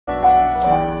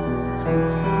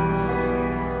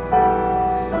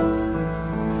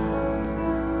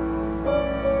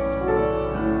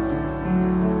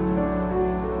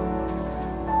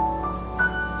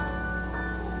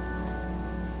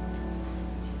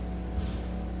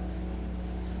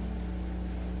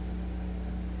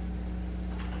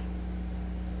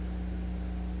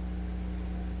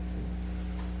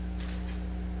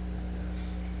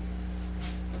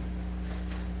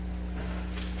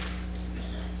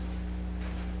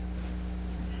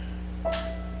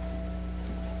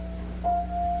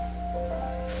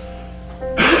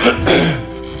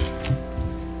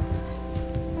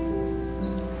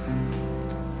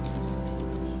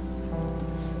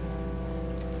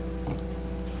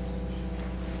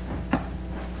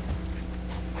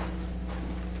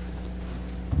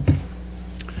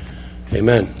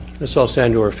Amen. Let's all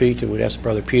stand to our feet, and we'd ask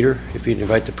Brother Peter if he'd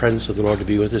invite the presence of the Lord to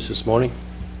be with us this morning.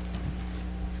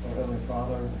 Lord, Heavenly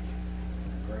Father, we're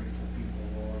grateful people,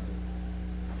 Lord, that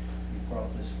you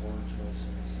brought this word to us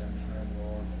in the same time,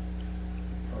 Lord,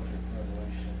 perfect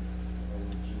revelation of the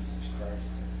Lord Jesus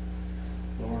Christ.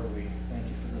 Lord, we thank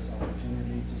you for this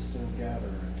opportunity to still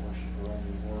gather and worship around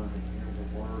your word and hear the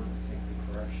word and take the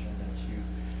correction that you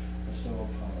bestow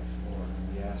upon us, Lord. And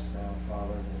we ask now,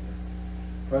 Father, that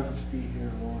presence be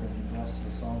here, Lord, and you bless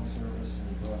the song service, and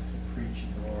you bless the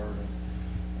preaching, Lord,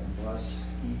 and bless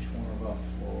each one of us,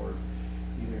 Lord,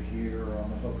 either here or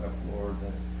on the hookup, Lord,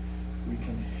 that we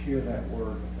can hear that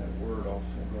word, but that word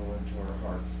also go into our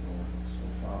hearts, Lord. So,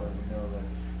 Father, we know that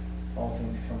all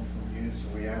things come from you, so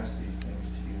we ask these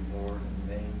things to you, Lord, in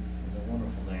the name, in the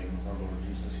wonderful name of our Lord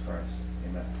Jesus Christ.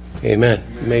 Amen. Amen.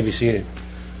 You may be seated.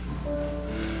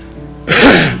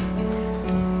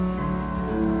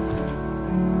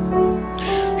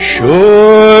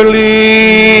 Surely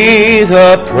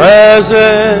the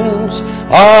presence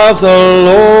of the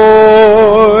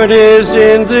Lord is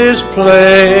in this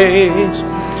place.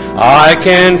 I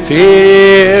can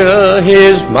feel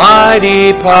his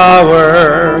mighty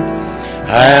power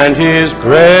and his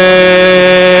grace.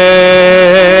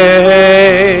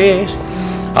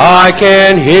 I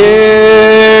can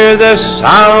hear the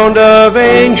sound of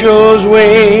angels'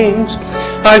 wings.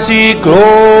 I see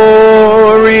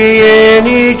glory in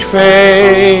each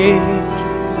face.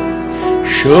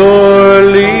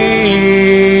 Surely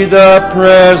the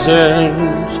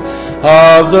presence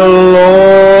of the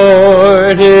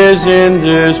Lord is in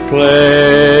this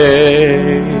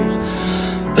place.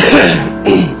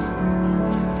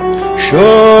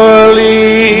 Surely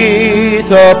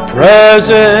the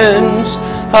presence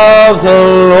of the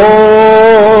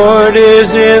Lord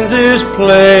is in this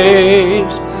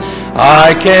place.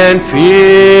 I can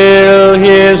feel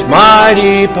his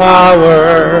mighty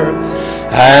power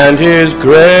and his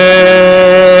grace.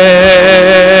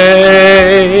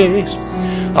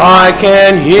 I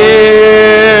can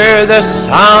hear the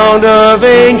sound of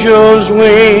angels'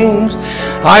 wings.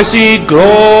 I see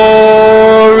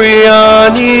glory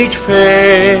on each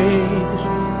face.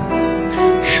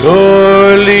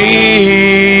 Surely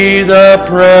the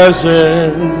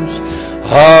presence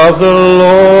of the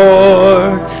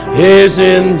Lord is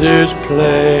in this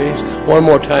place. One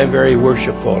more time, very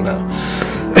worshipful now.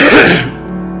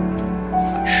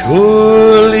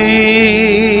 Surely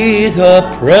the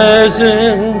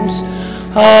presence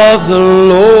of the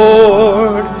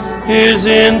Lord is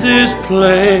in this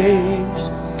place.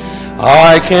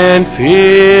 I can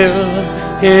feel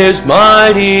his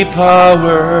mighty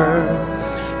power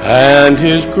and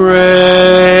his grace.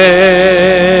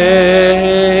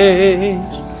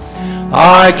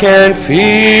 I can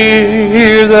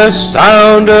feel the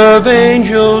sound of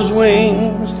angels'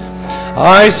 wings.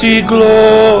 I see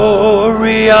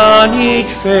glory on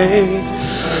each face.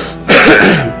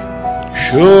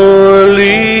 Surely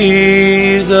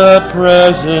the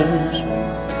presence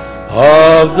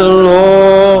of the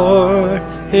Lord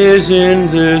is in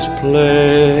this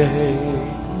place.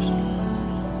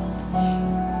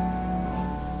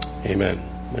 Amen.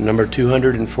 And number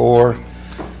 204,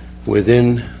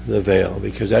 within the veil,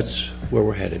 because that's where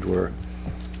we're headed. We're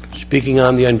speaking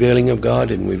on the unveiling of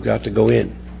God, and we've got to go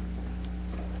in.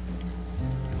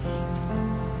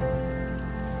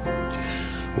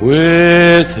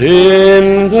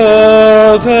 Within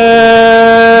the veil,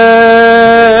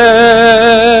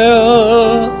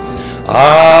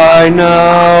 I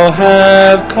now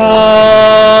have come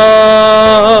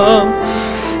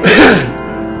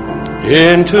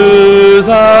into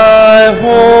thy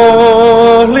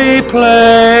holy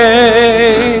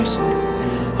place.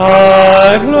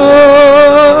 I've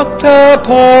looked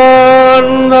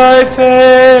upon thy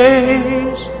face.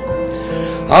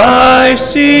 I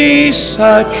see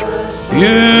such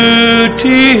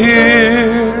beauty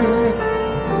here,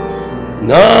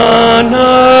 none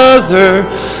other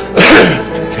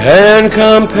can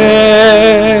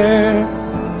compare.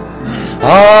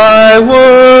 I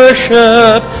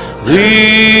worship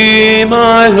thee,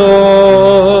 my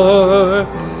Lord,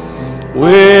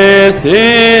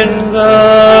 within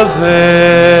the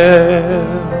veil.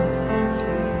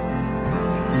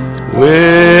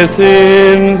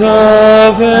 Within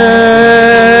the veil,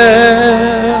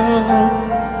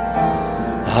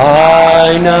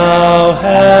 I now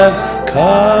have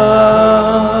come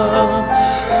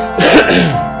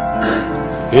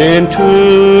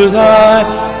into thy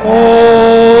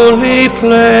holy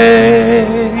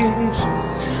place.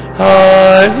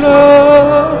 I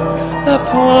look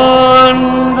upon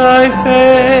thy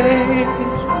face.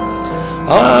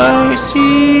 I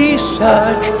see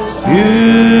such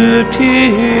beauty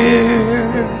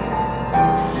here,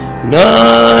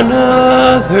 none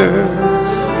other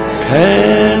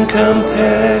can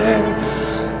compare.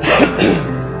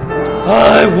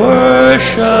 I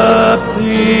worship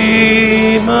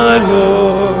thee, my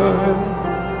Lord,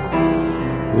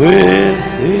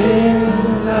 within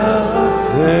the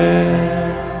veil.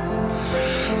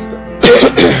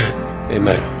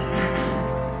 Amen.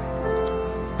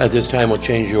 At this time, we'll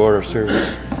change the order of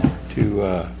service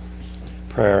to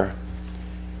prayer.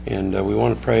 And we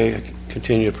want to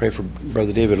continue to pray for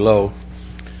Brother David Lowe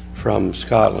from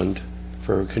Scotland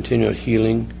for continual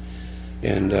healing.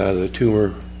 And the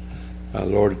tumor, the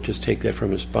Lord would just take that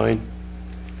from his spine.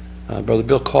 Brother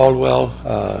Bill Caldwell,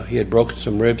 he had broken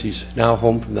some ribs. He's now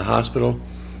home from the hospital,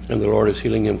 and the Lord is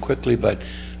healing him quickly. But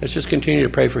let's just continue to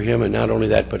pray for him, and not only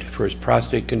that, but for his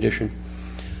prostate condition.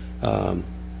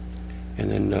 And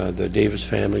then the Davis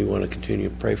family, we want to continue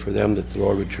to pray for them, that the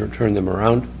Lord would turn them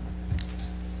around.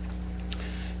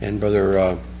 And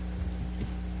Brother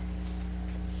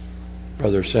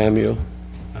Samuel,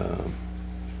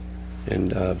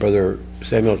 and Brother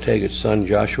Samuel Tagett's son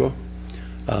Joshua,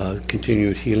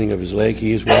 continued healing of his leg.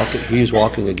 He is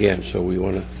walking again, so we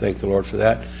want to thank the Lord for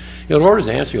that. You know, the Lord is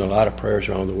answering a lot of prayers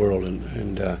around the world,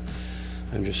 and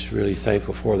I'm just really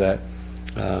thankful for that.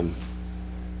 And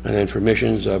then for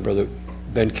missions, Brother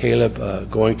Ben Caleb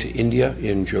going to India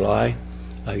in July.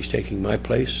 He's taking my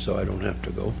place, so I don't have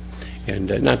to go. And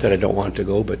not that I don't want to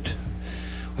go, but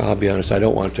well, I'll be honest, I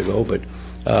don't want to go. But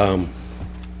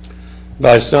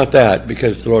it's not that,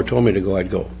 because if the Lord told me to go, I'd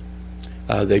go.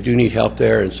 They do need help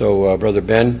there, and so Brother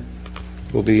Ben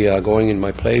will be going in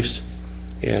my place.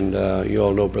 And you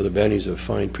all know Brother Ben, he's a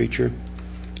fine preacher.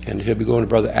 And he'll be going to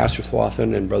Brother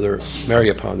Asserthwathan and Brother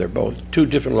Mariapon. They're both two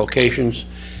different locations.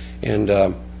 And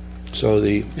so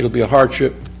it'll be a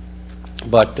hardship,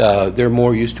 but they're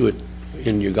more used to it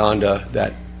in Uganda,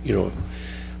 that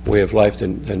way of life,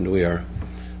 than we are.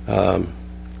 And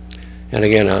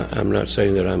again, I'm not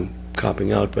saying that I'm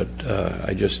copping out, but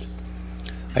I just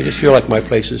feel like my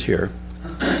place is here.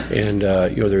 And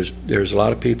there's a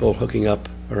lot of people hooking up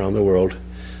around the world.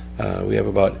 We have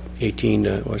about 18,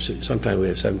 or sometimes we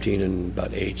have 17 and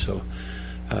about 8. So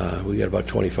we got about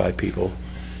 25 people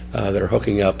that are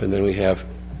hooking up, and then we have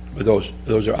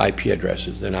those are IP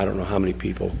addresses. Then I don't know how many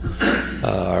people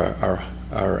are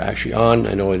actually on.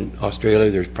 I know in Australia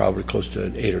there's probably close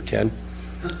to 8 or 10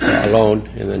 alone,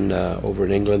 and then over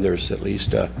in England there's at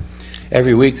least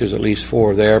every week there's at least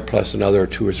 4 there, plus another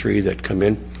 2 or 3 that come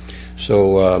in.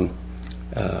 So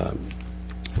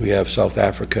we have South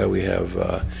Africa. We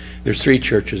have there's 3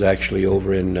 churches actually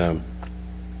over in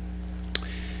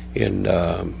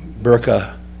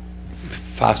Burkina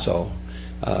Faso.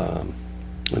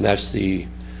 And that's the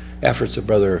efforts of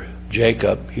Brother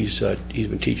Jacob. He's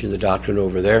been teaching the doctrine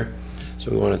over there. So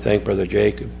we want to thank Brother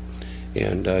Jacob.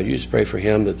 And you just pray for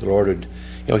him that the Lord would,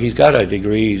 he's got a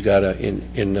degree, he's got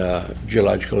in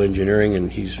geological engineering, and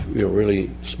he's a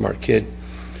really smart kid.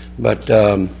 But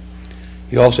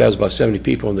he also has about 70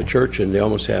 people in the church, and they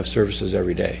almost have services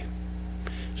every day.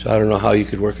 So I don't know how you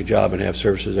could work a job and have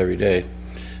services every day.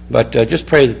 But just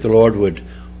pray that the Lord would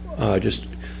just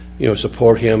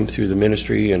support him through the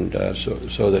ministry, and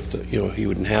so that he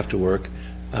wouldn't have to work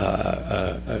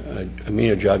a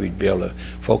menial job. He'd be able to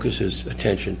focus his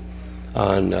attention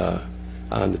on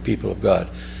the people of God.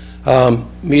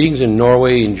 Meetings in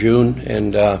Norway in June,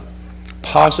 and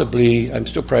possibly I'm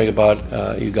still praying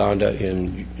about Uganda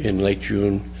in late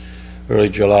June, early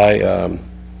July.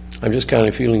 I'm just kind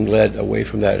of feeling led away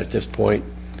from that at this point.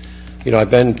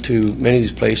 I've been to many of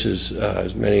these places,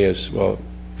 as many as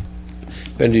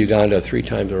been to Uganda 3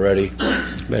 times already.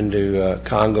 Been to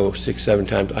Congo 6, 7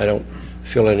 times. I don't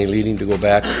feel any leading to go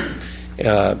back.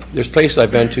 There's places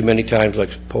I've been to many times,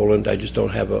 like Poland. I just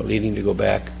don't have a leading to go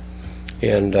back.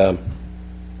 And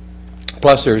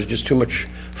plus, there's just too much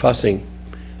fussing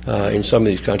in some of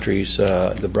these countries.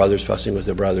 The brothers fussing with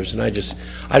the brothers, and I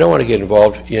don't want to get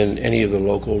involved in any of the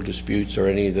local disputes or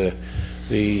any of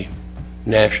the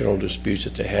national disputes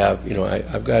that they have.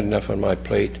 I've got enough on my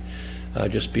plate.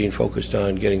 Just being focused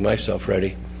on getting myself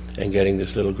ready and getting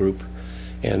this little group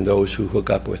and those who hook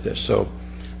up with this. So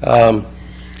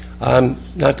I'm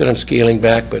not that I'm scaling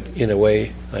back, but in a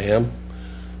way I am.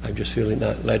 I'm just feeling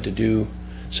not led to do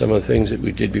some of the things that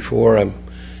we did before. In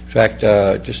fact,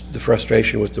 just the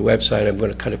frustration with the website, I'm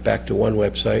going to cut it back to one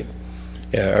website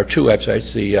or two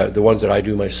websites, the ones that I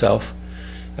do myself,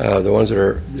 the ones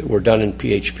that were done in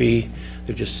PHP.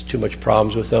 There's just too much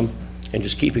problems with them, and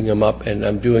just keeping them up. And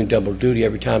I'm doing double duty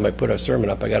every time I put a sermon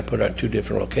up. I got to put it on two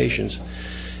different locations,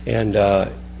 and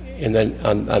then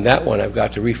on that one I've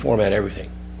got to reformat everything.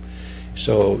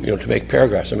 So, to make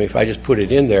paragraphs. I mean, if I just put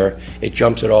it in there, it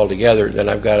jumps it all together. Then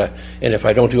I've got to, and if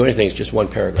I don't do anything, it's just one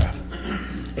paragraph.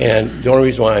 And the only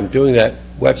reason why I'm doing that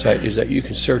website is that you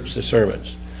can search the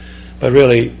sermons. But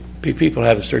really, people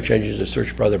have the search engines that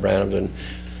search Brother Branham,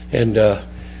 and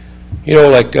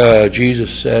like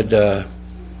Jesus said,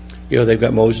 they've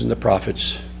got Moses and the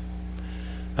prophets.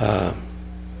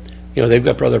 They've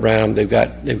got Brother Branham. They've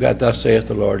got Thus saith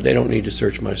the Lord. They don't need to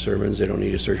search my sermons. They don't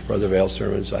need to search Brother Vail's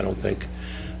sermons, I don't think.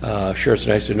 Sure, it's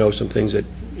nice to know some things that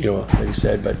he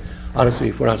said, but honestly,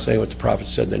 if we're not saying what the prophet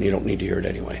said, then you don't need to hear it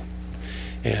anyway.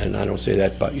 And I don't say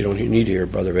that, but you don't need to hear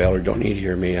Brother Vail, or don't need to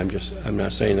hear me. I'm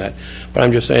not saying that, but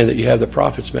I'm just saying that you have the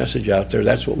prophet's message out there.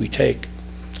 That's what we take,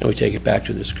 and we take it back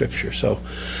to the Scripture. So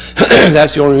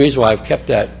that's the only reason why I've kept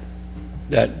that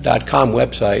 .com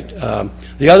website.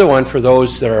 The other one, for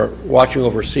those that are watching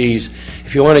overseas,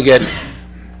 if you want to get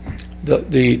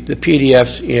the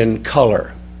PDFs in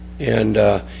color and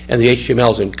the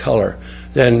HTMLs in color,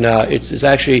 then it's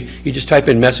actually, you just type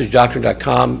in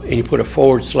messagedoctrine.com and you put a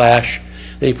 /,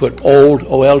 then you put old,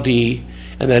 O-L-D,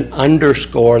 and then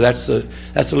underscore. That's a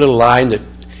little line that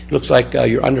looks like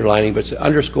you're underlining, but it's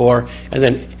underscore, and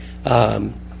then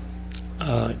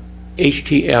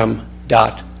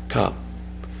htm.com.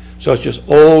 So it's just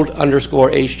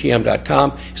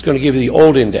old_htm.com. It's going to give you the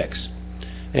old index.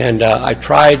 And I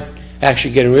tried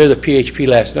actually getting rid of the PHP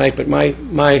last night, but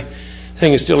my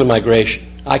thing is still in migration.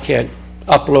 I can't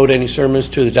upload any sermons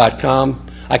to the .com.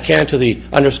 I can to the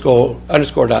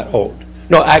 _.old.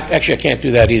 No, actually I can't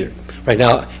do that either. Right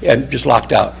now I'm just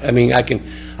locked out. I mean, I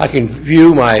can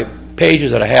view my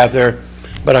pages that I have there,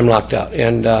 but I'm locked out.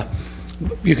 And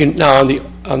you can now on the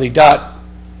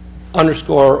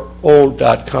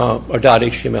 _old.com or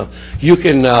 .html, you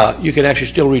can actually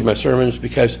still read my sermons,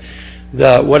 because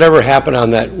whatever happened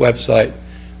on that website,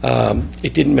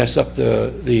 it didn't mess up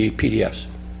the PDFs.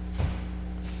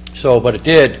 So, but it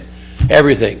did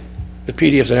everything, the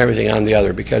PDFs and everything on the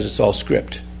other, because it's all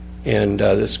script, and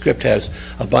the script has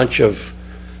a bunch of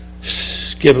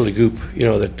skibbly-goop,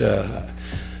 that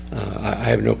I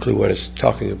have no clue what it's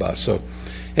talking about. So,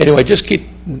 anyway, just keep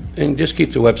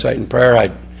the website in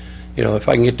prayer. If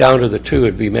I can get down to the two,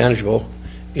 it'd be manageable.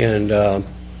 And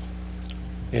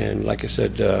like I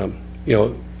said,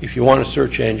 if you want a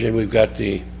search engine, we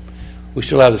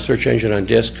still have the search engine on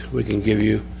disk. We can give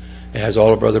you. It has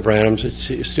all of Brother Branham's.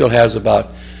 It still has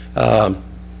about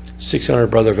 600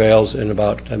 Brother Vail's and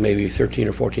about maybe 1,300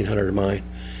 or 1,400 of mine.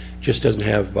 Just doesn't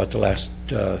have about the last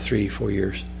 3-4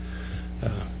 years,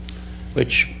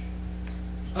 which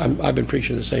I've been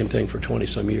preaching the same thing for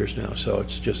 20-some years now. So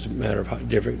it's just a matter of how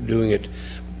different doing it.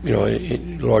 The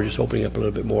Lord just opening up a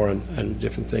little bit more on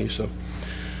different things. So,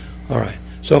 all right.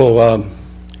 So,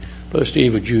 Brother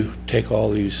Steve, would you take all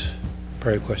these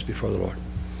prayer requests before the Lord?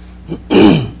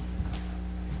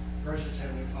 Precious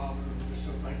Heavenly Father, we're just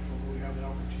so thankful that we have the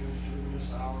opportunity to in this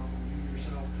hour when you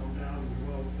yourself come down and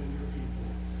dwell within your people.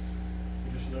 We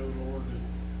just know, Lord, that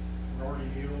we're already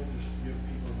healed. Just give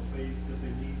people the faith that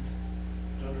they need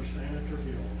to understand that they're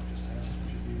healed. I just ask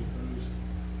that you be with those who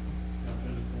have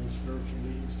physical and spiritual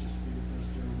needs. Just be with us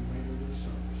during the remainder of this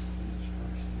service. In Jesus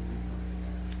Christ's name we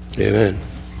pray. Amen.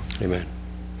 Amen.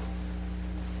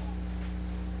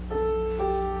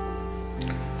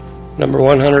 Number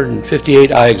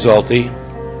 158, I exalt thee.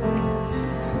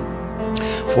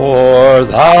 For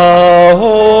thou,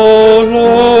 O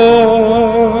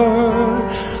Lord,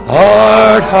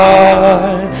 art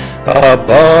high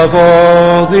above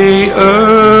all the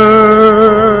earth.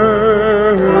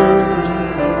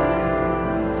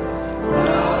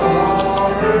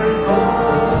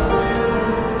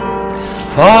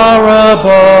 Far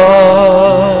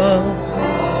above,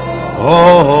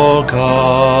 O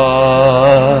God.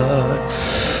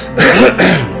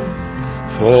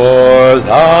 For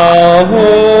thou, O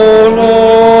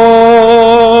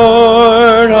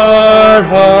Lord, art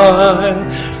high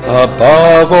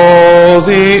above all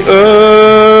the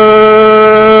earth.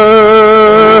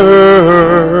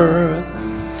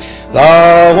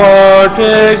 Thou art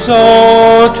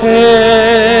exalted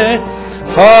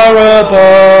far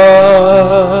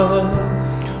above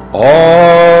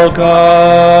all gods.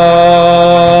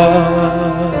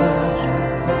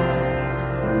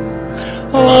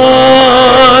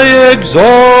 I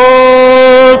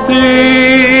exalt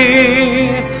thee,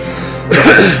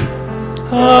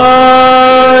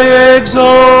 I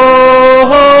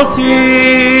exalt thee,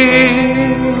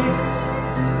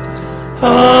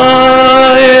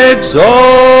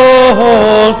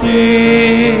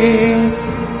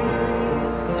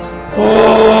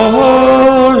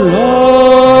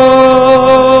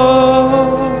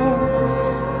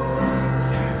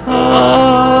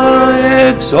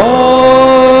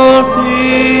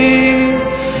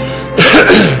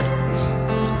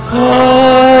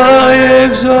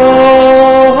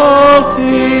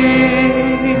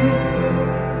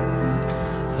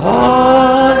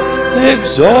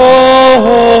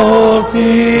 exalt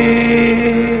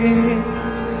thee,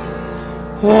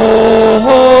 O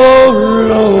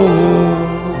Lord.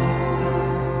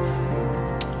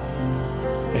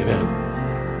 Amen.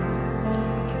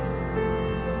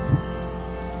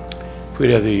 If we'd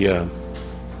have the,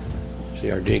 see,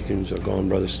 our deacons are gone,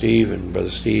 Brother Steve, and Brother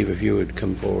Steve, if you would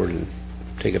come forward and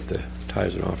take up the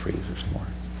tithes and offerings this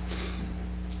morning.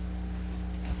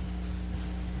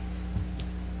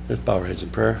 Let's bow our heads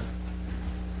in prayer.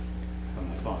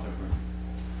 Heavenly Father, we're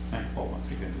thankful once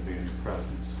again to be in your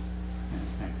presence and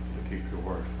thankful to keep your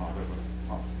word, Father.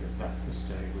 We're also give back this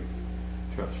day. We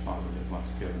trust, Father, that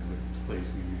what's given is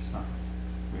pleasing in your sight.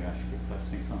 We ask your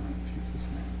blessings on it in Jesus'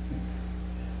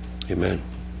 name. Amen.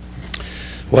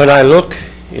 When I look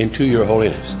into your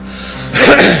holiness,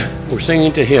 we're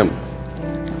singing to him.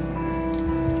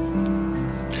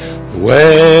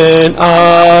 When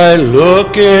I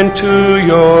look into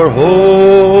your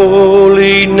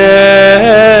holiness,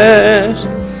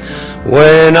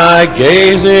 when I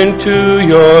gaze into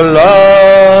your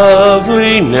loveliness,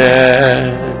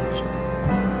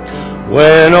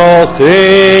 when all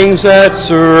things that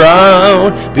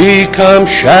surround become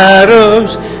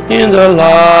shadows in the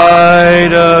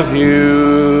light of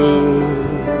you,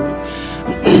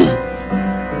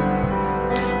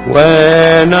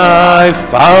 when I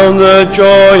found the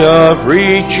joy of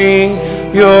reaching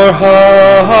your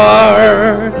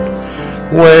heart,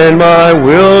 when my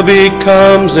will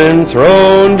becomes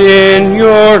enthroned in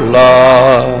your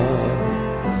love,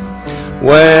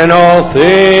 when all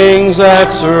things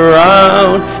that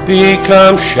surround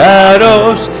become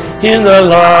shadows in the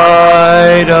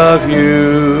light of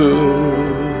you,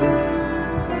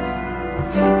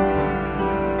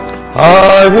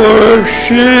 I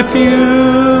worship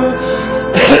you.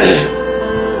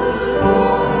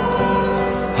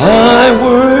 I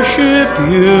worship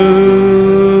you.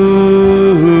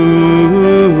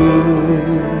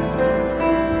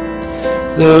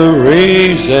 The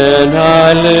reason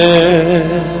I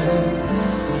live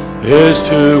is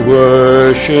to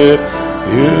worship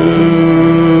you.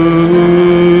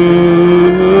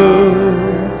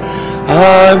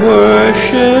 I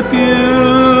worship you,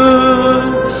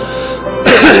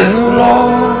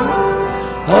 Lord.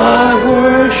 I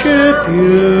worship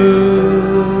you.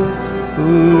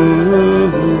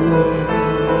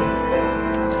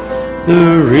 The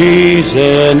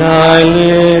reason I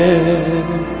live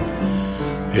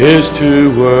is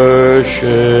to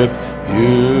worship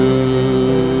you.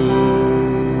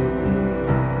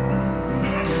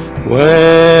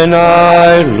 When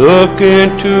I look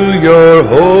into your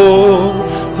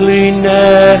holiness,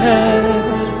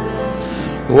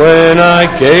 when I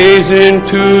gaze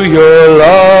into your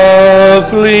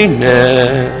loveliness,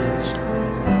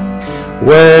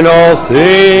 when all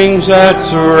things that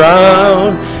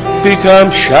surround become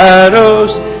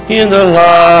shadows in the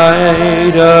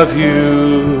light of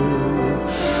you,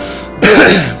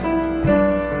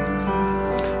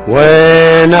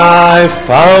 when I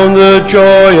found the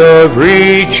joy of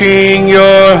reaching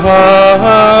your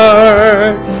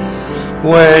heart,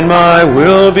 when my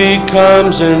will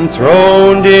becomes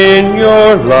enthroned in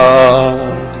your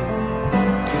love,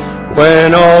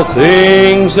 when all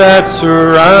things that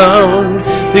surround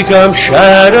become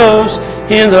shadows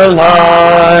in the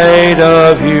light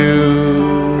of you,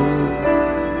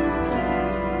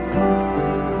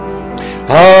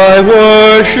 I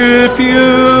worship you,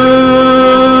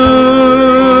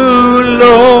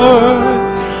 Lord.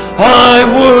 I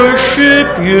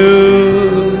worship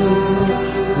you.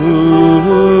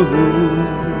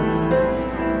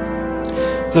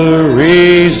 The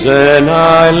reason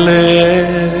I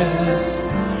live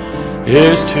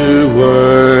is to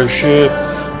worship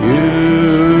you.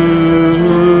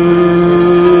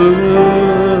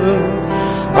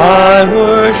 I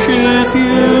worship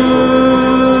you,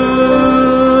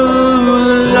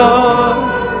 Lord.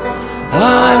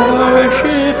 I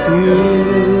worship you.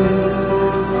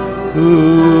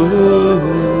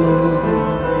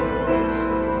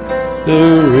 The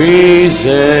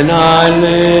reason I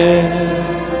live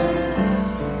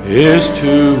is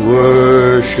to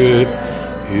worship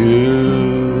you.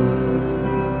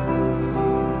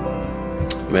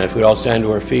 Amen. If we'd all stand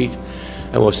to our feet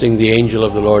and we'll sing the angel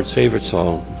of the Lord's favorite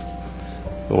song,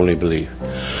 Only Believe.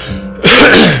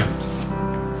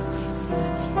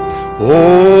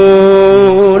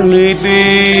 Only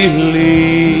believe,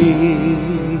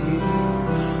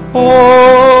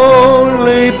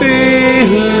 only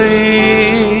believe,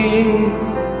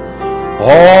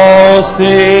 all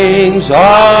things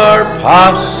are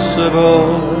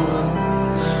possible,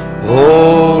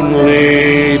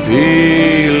 only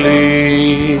believe,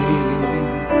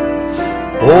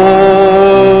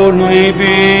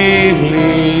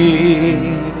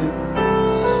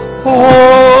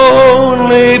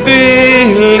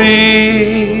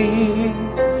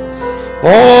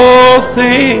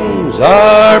 things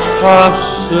are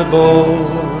possible.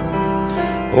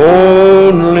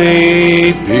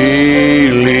 Only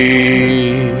believe.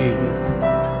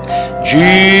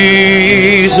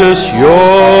 Jesus,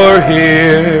 you're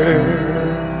here.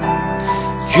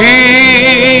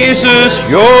 Jesus,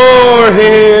 you're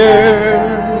here.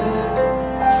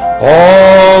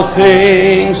 All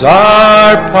things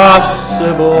are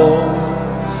possible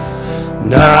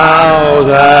now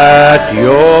that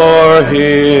you're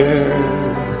here.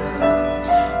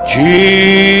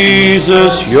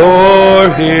 Jesus,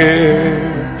 you're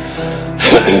here.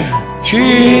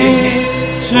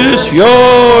 Jesus,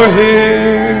 you're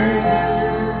here.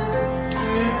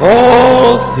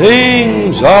 All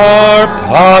things are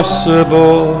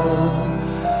possible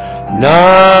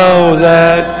now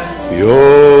that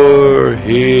you're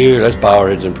here. Let's bow our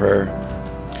heads in prayer.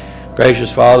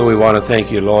 Gracious Father, we want to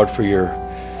thank you, Lord, for your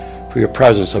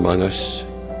presence among us.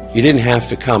 You didn't have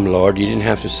to come, Lord. You didn't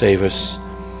have to save us.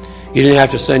 You didn't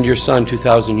have to send your Son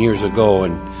 2,000 years ago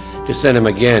and to send him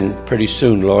again pretty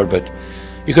soon, Lord, but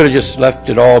you could have just left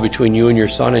it all between you and your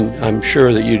Son, and I'm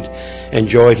sure that you'd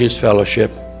enjoyed his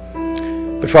fellowship.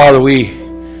 But Father, we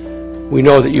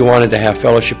know that you wanted to have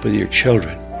fellowship with your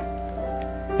children.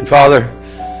 And Father,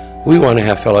 we want to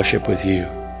have fellowship with you.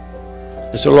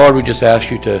 And so, Lord, we just ask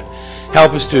you to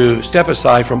help us to step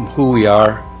aside from who we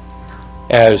are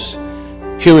as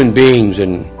human beings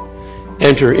and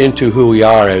enter into who we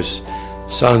are as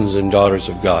sons and daughters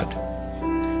of God,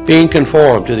 being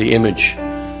conformed to the image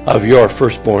of your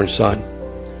firstborn Son,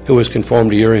 who was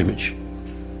conformed to your image.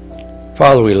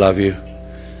 Father, we love you.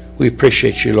 We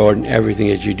appreciate you, Lord, in everything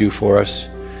that you do for us.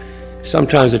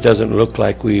 Sometimes it doesn't look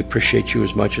like we appreciate you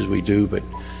as much as we do, but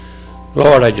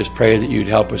Lord, I just pray that you'd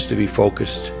help us to be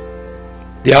focused.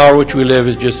 The hour which we live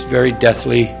is just very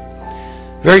deathly,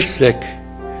 very sick,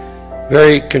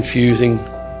 very confusing.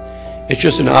 It's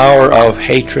just an hour of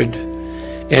hatred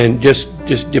and just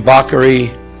debauchery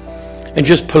and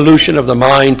just pollution of the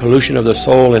mind, pollution of the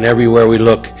soul, and everywhere we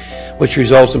look, which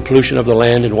results in pollution of the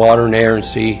land and water and air and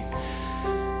sea.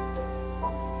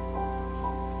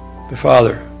 But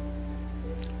Father,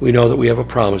 we know that we have a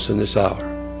promise in this hour,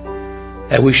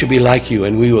 that we should be like you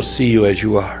and we will see you as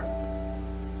you are.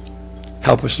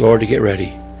 Help us, Lord, to get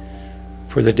ready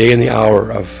for the day and the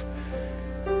hour of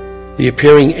the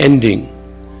appearing ending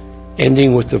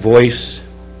with the voice,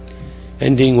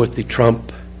 ending with the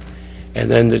trump, and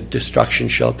then the destruction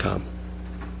shall come.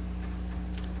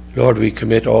 Lord, we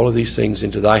commit all of these things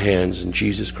into thy hands. In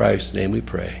Jesus Christ's name we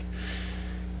pray.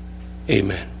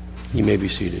 Amen. You may be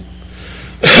seated.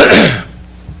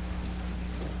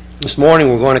 This morning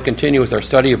we're going to continue with our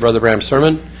study of Brother Branham's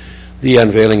sermon, The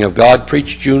Unveiling of God,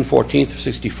 preached June 14th of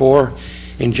 64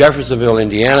 in Jeffersonville,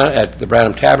 Indiana at the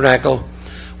Branham Tabernacle,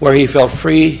 where he felt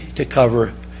free to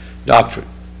cover doctrine.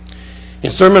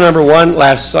 In sermon number 1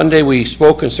 last Sunday, we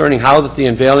spoke concerning how that the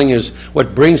unveiling is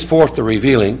what brings forth the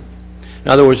revealing.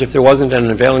 In other words, if there wasn't an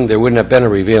unveiling, there wouldn't have been a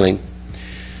revealing.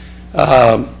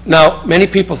 Now, many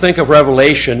people think of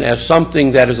revelation as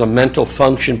something that is a mental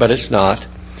function, but it's not.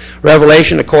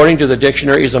 Revelation, according to the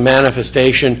dictionary, is a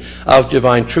manifestation of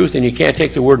divine truth, and you can't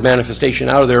take the word manifestation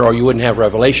out of there or you wouldn't have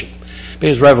revelation.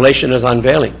 Because revelation is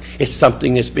unveiling. It's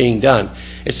something that's being done.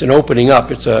 It's an opening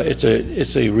up. It's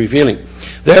a revealing.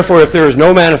 Therefore, if there is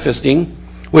no manifesting,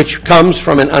 which comes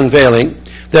from an unveiling,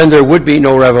 then there would be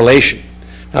no revelation.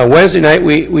 Now, Wednesday night,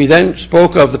 we then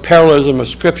spoke of the parallelism of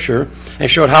Scripture and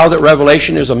showed how that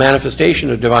revelation is a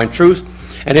manifestation of divine truth,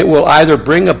 and it will either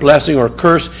bring a blessing or a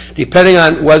curse, depending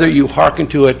on whether you hearken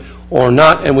to it or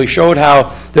not. And we showed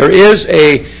how there is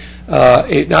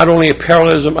not only a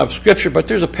parallelism of Scripture, but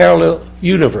there's a parallel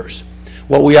universe.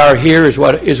 What we are here is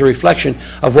a reflection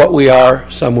of what we are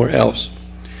somewhere else.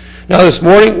 Now this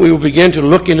morning we will begin to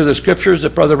look into the Scriptures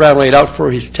that Brother Branham laid out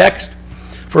for his text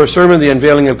for a sermon, The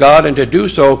Unveiling of God, and to do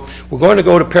so we're going to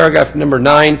go to paragraph number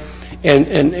 9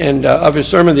 and of his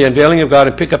sermon, The Unveiling of God,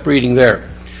 and pick up reading there.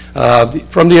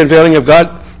 From The Unveiling of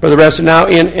God, Brother Branham said, now,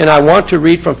 and I want to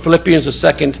read from Philippians, the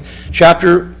 2nd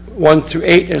chapter, 1 through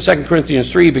 8, and 2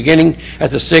 Corinthians 3, beginning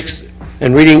at the 6th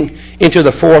and reading into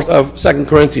the 4th of 2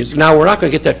 Corinthians. Now, we're not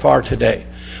going to get that far today.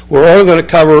 We're only going to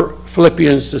cover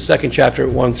Philippians, the 2nd chapter,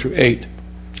 1 through 8.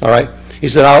 All right? He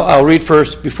said, I'll read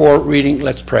first before reading.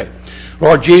 Let's pray.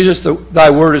 Lord Jesus,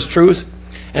 thy word is truth,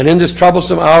 and in this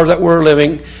troublesome hour that we're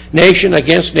living, nation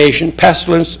against nation,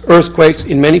 pestilence, earthquakes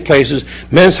in many places,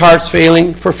 men's hearts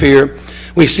failing for fear,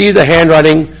 we see the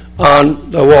handwriting on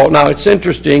the wall. Now, it's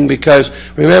interesting because,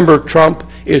 remember, Trump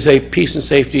is a peace and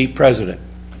safety president.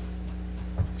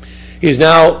 He's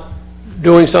now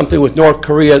doing something with North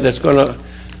Korea that's going to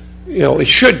it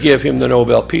should give him the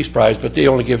Nobel Peace Prize, but they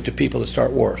only give it to people that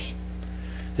start wars.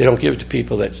 They don't give it to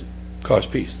people that cause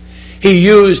peace. He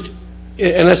used,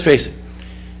 and let's face it,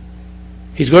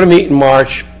 he's going to meet in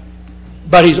March,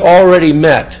 but he's already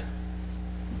met.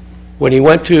 When he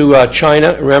went to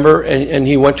China, remember, and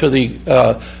he went to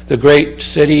the great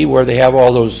city where they have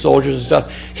all those soldiers and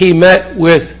stuff, he met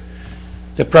with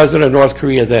the president of North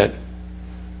Korea then.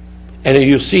 And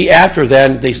you see after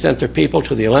then, they sent their people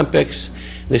to the Olympics.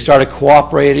 They started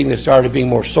cooperating. They started being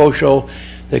more social.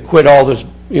 They quit all this,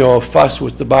 fuss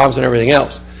with the bombs and everything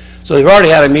else. So they've already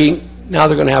had a meeting. Now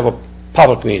they're going to have a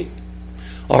public meeting.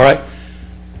 All right?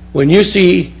 When you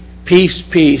see peace,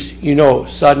 peace,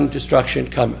 sudden destruction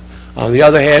coming. On the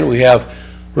other hand, we have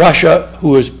Russia, who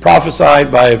was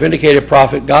prophesied by a vindicated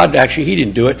prophet. God, actually, he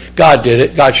didn't do it. God did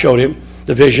it. God showed him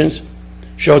the visions,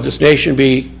 showed this nation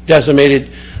be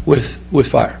decimated with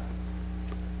fire.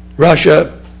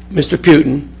 Russia, Mr.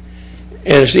 Putin,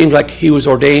 and it seems like he was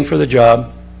ordained for the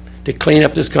job to clean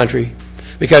up this country,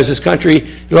 because this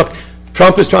country, look,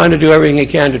 Trump is trying to do everything he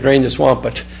can to drain the swamp,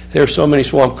 but there's so many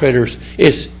swamp critters,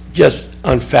 it's just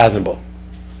unfathomable.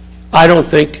 I don't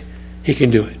think he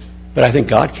can do it, but I think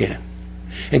God can.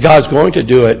 And God's going to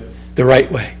do it the right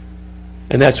way,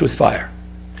 and that's with fire.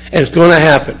 And it's going to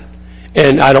happen.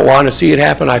 And I don't want to see it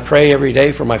happen. I pray every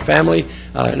day for my family.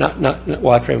 I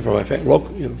pray for my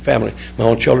family, my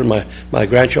own children, my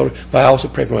grandchildren. But I also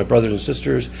pray for my brothers and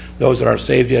sisters, those that aren't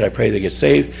saved yet. I pray they get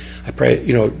saved. I pray,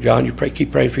 John, you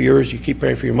keep praying for yours. You keep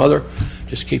praying for your mother.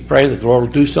 Just keep praying that the Lord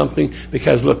will do something.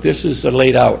 Because, look, this is a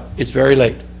late hour. It's very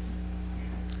late.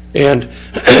 And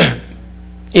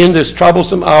in this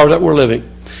troublesome hour that we're living,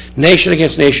 nation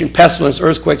against nation, pestilence,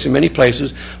 earthquakes in many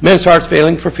places, men's hearts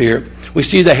failing for fear, we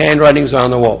see the handwritings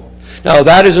on the wall. Now,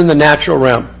 that is in the natural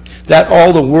realm, that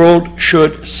all the world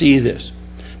should see this.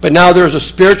 But now there's a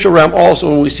spiritual realm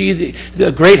also, and we see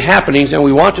the great happenings, and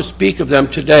we want to speak of them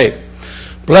today.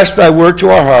 Bless thy word to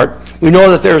our heart. We know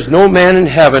that there is no man in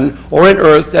heaven or in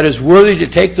earth that is worthy to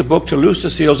take the book, to loose the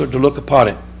seals, or to look upon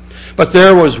it. But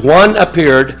there was one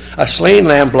appeared, a slain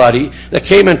lamb bloody, that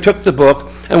came and took the book,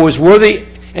 and was worthy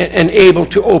and able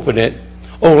to open it.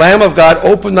 O Lamb of God,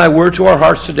 open thy word to our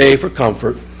hearts today for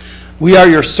comfort. We are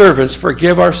your servants.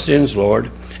 Forgive our sins,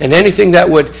 Lord. And anything that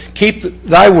would keep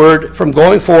thy word from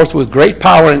going forth with great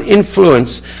power and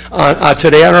influence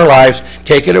today on our lives,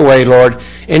 take it away, Lord.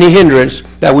 Any hindrance,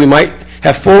 that we might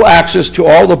have full access to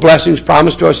all the blessings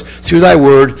promised to us through thy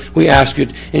word, we ask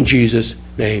it in Jesus'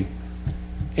 name.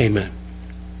 Amen.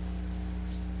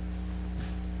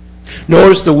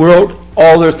 Notice the world,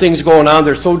 all their things going on,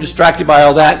 they're so distracted by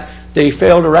all that, they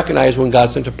fail to recognize when God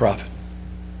sent a prophet.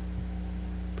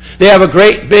 They have a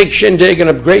great big shindig and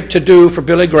a great to-do for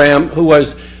Billy Graham, who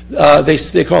was,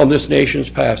 they call him this nation's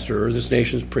pastor or this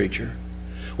nation's preacher,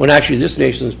 when actually this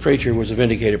nation's preacher was a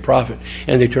vindicated prophet,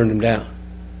 and they turned him down.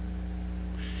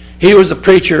 He was the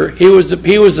preacher, he was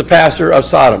the pastor of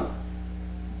Sodom.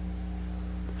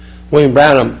 William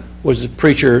Branham was the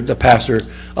preacher, the pastor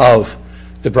of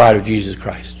the bride of Jesus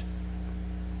Christ.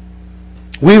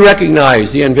 We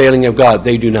recognize the unveiling of God.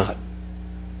 They do not.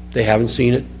 They haven't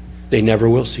seen it. They never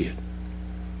will see it.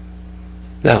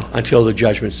 Now, until the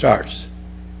judgment starts.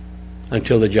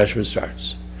 Until the judgment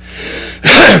starts.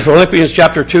 Philippians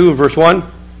chapter 2, verse 1.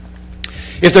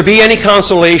 If there be any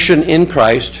consolation in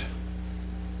Christ,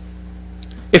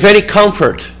 if any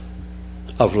comfort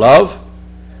of love,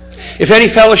 if any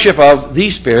fellowship of the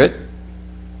Spirit,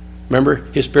 remember,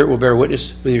 his Spirit will bear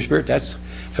witness with your spirit. That's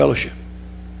fellowship.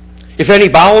 If any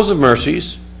bowels of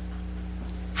mercies,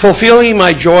 fulfilling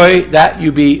my joy that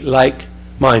you be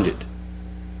like-minded.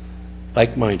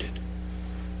 Like-minded.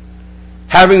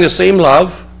 Having the same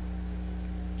love,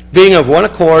 being of one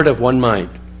accord, of one mind.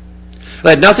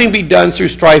 Let nothing be done through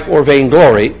strife or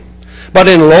vainglory, but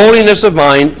in lowliness of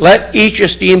mind, let each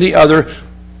esteem the other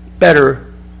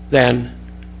better than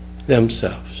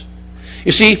themselves.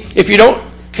 You see, if you don't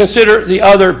consider the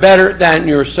other better than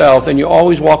yourself, and you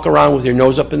always walk around with your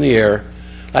nose up in the air,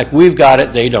 like we've got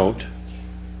it, they don't.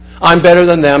 I'm better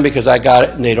than them because I got it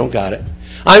and they don't got it.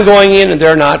 I'm going in and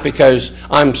they're not because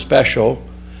I'm special,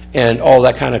 and all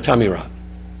that kind of tummy rot.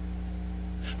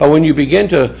 But when you begin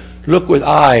to look with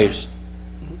eyes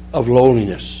of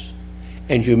lowliness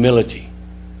and humility,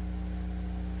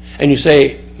 and you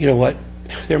say, you know what,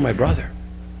 they're my brother.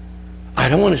 I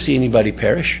don't want to see anybody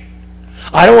perish.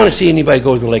 I don't want to see anybody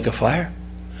go to the lake of fire.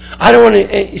 I don't want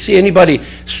to see anybody,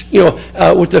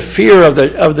 with the fear of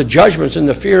the judgments and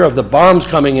the fear of the bombs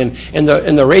coming and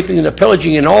the raping and the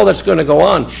pillaging and all that's going to go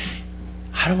on.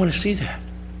 I don't want to see that.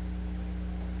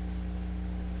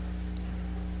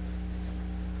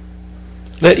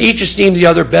 Let each esteem the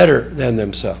other better than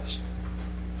themselves.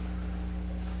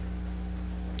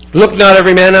 Look not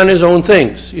every man on his own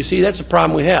things. You see, that's the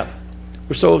problem we have.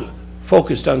 We're so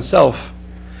focused on self,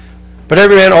 but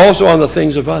every man also on the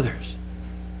things of others.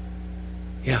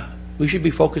 Yeah, we should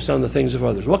be focused on the things of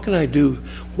others. What can I do?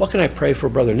 What can I pray for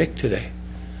Brother Nick today?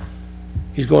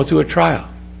 He's going through a trial.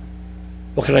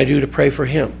 What can I do to pray for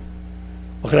him?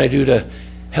 What can I do to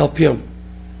help him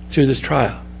through this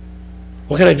trial?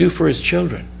 What can I do for his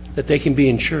children, that they can be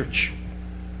in church?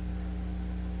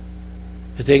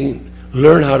 That they can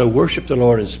learn how to worship the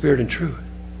Lord in spirit and truth.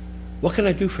 What can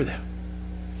I do for them?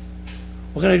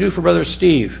 What can I do for Brother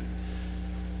Steve?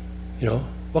 You know,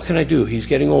 what can I do? He's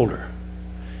getting older.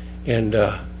 And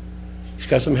he's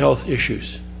got some health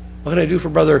issues. What can I do for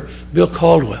Brother Bill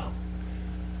Caldwell?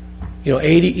 You know,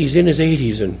 80. He's in his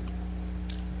 80s, and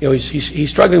you know he's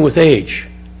struggling with age.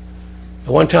 At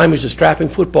one time he was a strapping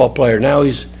football player. Now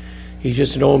he's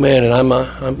just an old man, and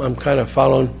I'm kind of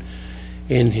following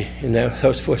in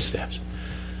those footsteps.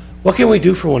 What can we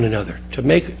do for one another to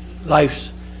make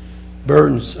life's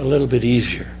burdens a little bit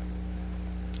easier?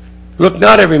 Look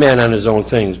not every man on his own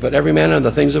things, but every man on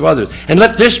the things of others. And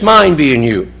let this mind be in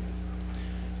you,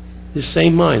 this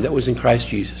same mind that was in Christ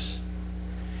Jesus.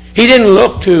 He didn't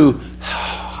look to,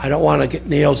 I don't want to get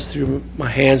nails through my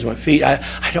hands, my feet.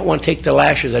 I don't want to take the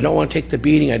lashes. I don't want to take the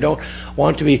beating. I don't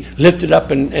want to be lifted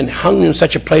up and hung in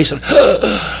such a place. And,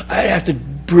 I have to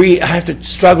breathe. I have to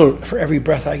struggle for every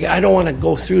breath I get. I don't want to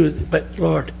go through. But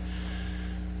Lord,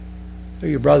 they're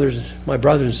your brothers, my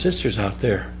brothers and sisters out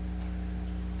there.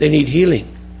 They need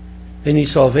healing. They need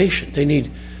salvation. They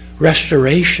need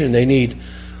restoration. They need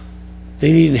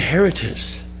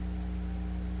inheritance.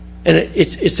 And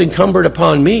it's incumbent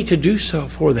upon me to do so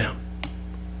for them.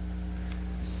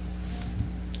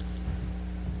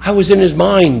 I was in his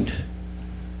mind,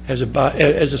 as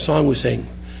the song was saying,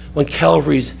 when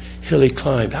Calvary's hill he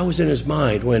climbed. I was in his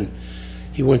mind when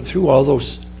he went through all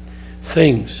those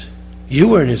things. You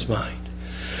were in his mind.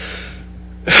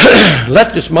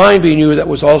 Let this mind be in you that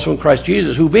was also in Christ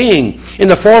Jesus, who being in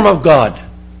the form of God,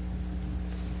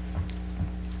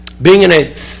 being in a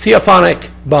theophanic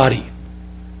body,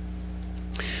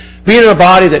 being in a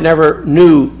body that never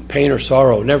knew pain or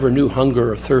sorrow, never knew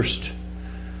hunger or thirst,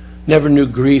 never knew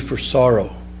grief or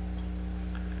sorrow,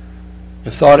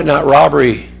 and thought it not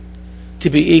robbery to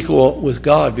be equal with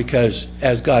God, because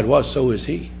as God was, so is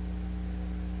he.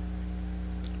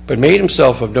 But made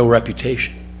himself of no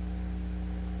reputation.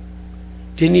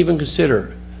 Didn't even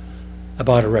consider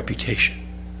about a reputation.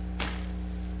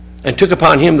 And took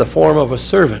upon him the form of a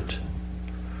servant,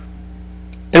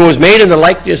 and was made in the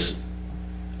likeness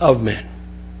of men.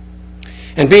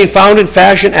 And being found in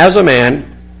fashion as a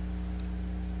man,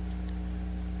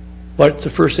 what's the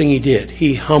first thing he did?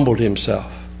 He humbled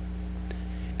himself.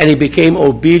 And he became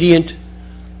obedient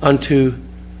unto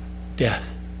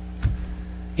death,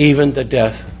 even the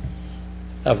death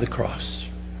of the cross.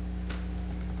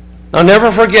 Now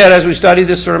never forget, as we study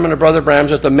this sermon of Brother Branham's,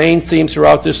 that the main theme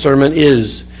throughout this sermon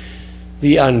is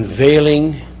the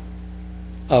unveiling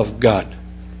of God.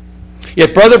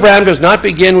 Yet Brother Branham does not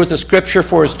begin with the scripture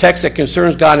for his text that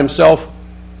concerns God himself,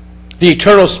 the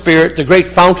eternal Spirit, the great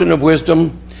fountain of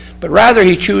wisdom, but rather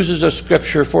he chooses a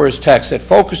scripture for his text that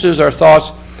focuses our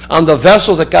thoughts on the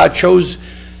vessel that God chose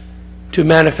to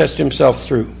manifest himself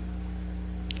through.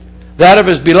 That of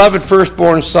his beloved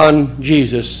firstborn Son,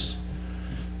 Jesus,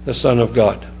 the Son of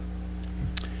God.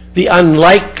 The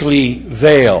unlikely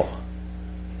veil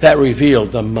that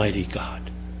revealed the mighty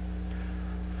God.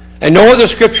 And no other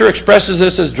scripture expresses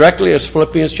this as directly as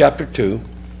Philippians chapter 2.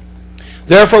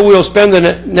 Therefore, we will spend the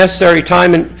necessary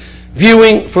time in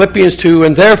viewing Philippians 2,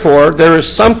 and therefore there is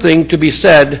something to be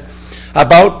said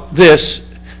about this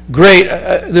great,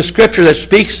 the scripture that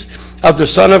speaks of the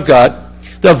Son of God,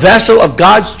 the vessel of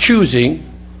God's choosing,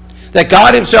 that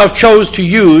God himself chose to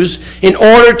use in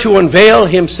order to unveil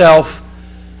himself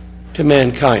to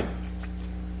mankind.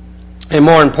 And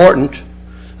more important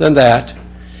than that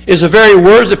is the very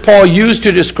words that Paul used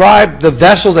to describe the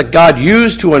vessel that God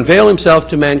used to unveil himself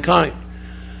to mankind.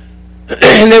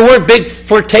 And they weren't big,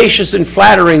 flirtatious, and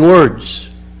flattering words.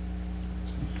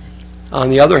 On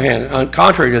the other hand,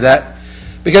 contrary to that,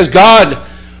 because God,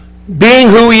 being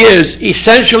who he is,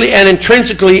 essentially and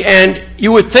intrinsically, and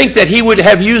you would think that he would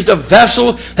have used a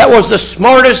vessel that was the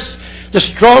smartest, the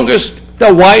strongest,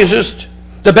 the wisest,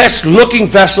 the best looking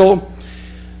vessel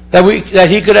that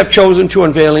he could have chosen to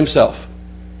unveil himself.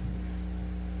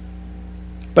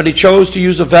 But he chose to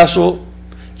use a vessel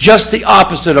just the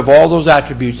opposite of all those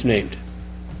attributes named.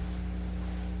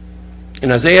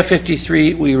 In Isaiah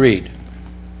 53 we read,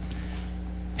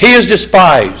 "He is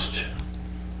despised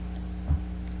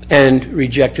and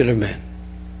rejected of men.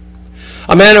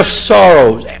 A man of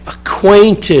sorrows,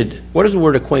 acquainted. What does the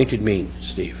word acquainted mean,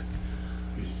 Steve?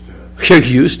 You're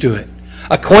used to it.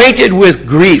 Acquainted with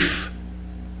grief.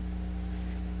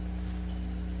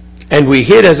 And we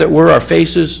hid, as it were, our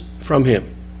faces from him.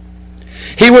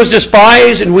 He was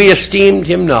despised, and we esteemed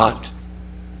him not.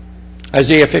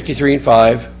 Isaiah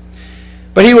 53:5.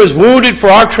 But he was wounded for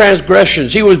our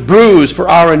transgressions. He was bruised for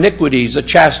our iniquities. The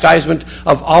chastisement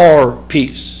of our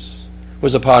peace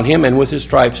was upon him, and with his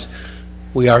stripes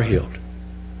we are healed.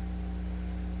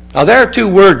 Now there are two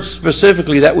words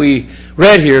specifically that we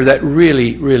read here that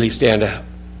really, really stand out.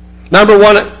 Number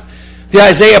one, the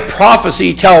Isaiah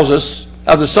prophecy tells us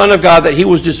of the Son of God that he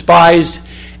was despised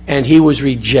and he was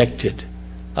rejected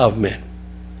of men.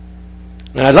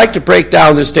 And I'd like to break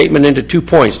down this statement into 2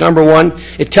 points. Number one,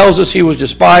 it tells us he was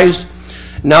despised.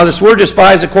 Now this word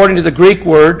despised, according to the Greek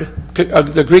word,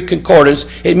 the Greek concordance,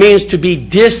 it means to be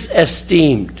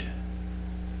disesteemed.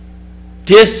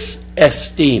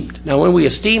 Disesteemed. Now when we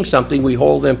esteem something, we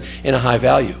hold them in a high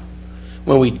value.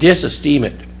 When we disesteem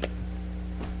it,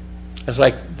 that's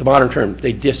like the modern term,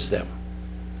 they diss them.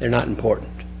 They're not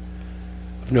important,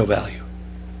 of no value.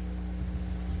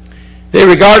 They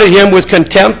regarded him with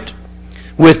contempt,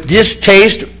 with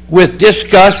distaste, with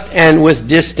disgust, and with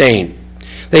disdain.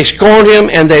 They scorned him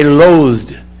and they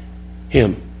loathed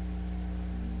him.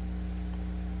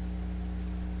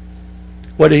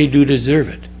 What did he do to deserve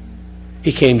it?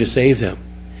 He came to save them.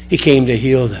 He came to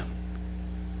heal them.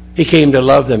 He came to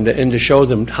love them and to show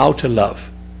them how to love.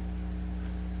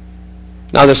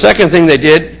 Now the second thing they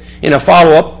did in a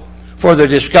follow-up for their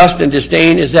disgust and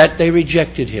disdain is that they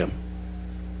rejected him.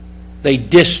 They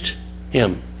dissed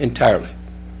him entirely.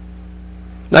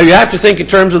 Now you have to think in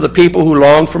terms of the people who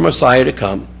longed for Messiah to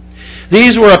come.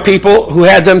 These were a people who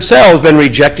had themselves been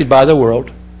rejected by the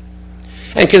world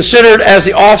and considered as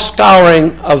the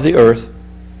offscouring of the earth.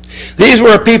 These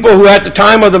were a people who at the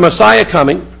time of the Messiah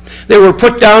coming, they were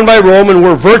put down by Rome and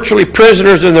were virtually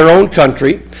prisoners in their own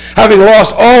country, having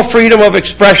lost all freedom of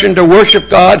expression to worship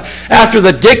God after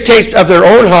the dictates of their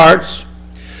own hearts.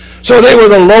 So they were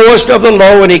the lowest of the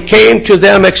low, and he came to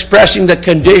them expressing the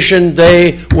condition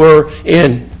they were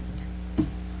in.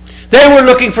 They were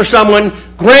looking for someone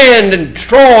grand and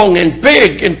strong and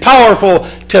big and powerful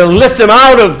to lift them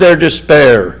out of their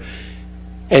despair.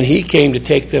 And he came to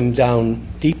take them down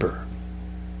deeper.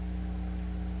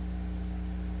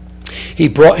 He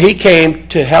came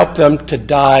to help them to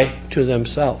die to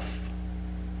themselves.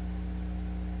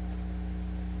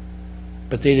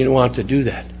 But they didn't want to do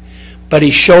that. But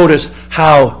he showed us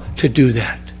how to do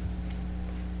that.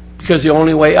 Because the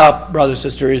only way up, brother,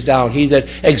 sister, is down. He that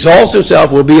exalts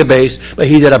himself will be abased, but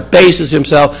he that abases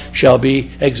himself shall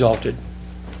be exalted.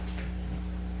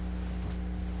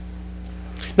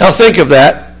 Now think of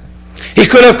that. He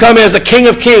could have come as the King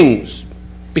of Kings,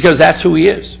 because that's who he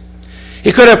is.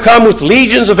 He could have come with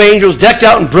legions of angels decked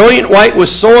out in brilliant white with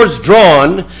swords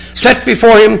drawn, set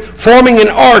before him, forming an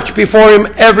arch before him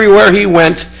everywhere he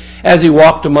went as he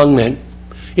walked among men.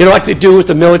 You know, like they do with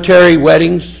the military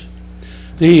weddings.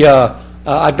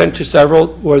 I've been to several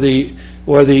where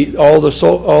all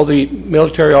the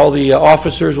military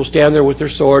officers will stand there with their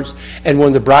swords, and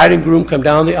when the bride and groom come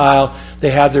down the aisle,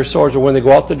 they have their swords, or when they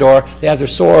go out the door, they have their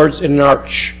swords in an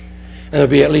arch. And there'll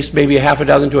be at least maybe a half a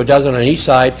dozen to a dozen on each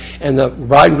side, and the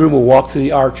bride and groom will walk through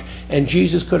the arch. And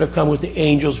Jesus could have come with the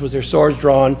angels with their swords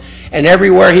drawn, and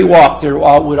everywhere he walked, there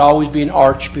would always be an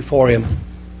arch before him,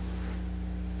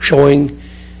 showing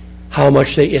how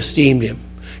much they esteemed him,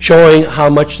 showing how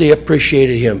much they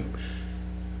appreciated him.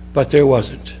 But there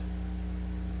wasn't.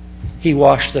 He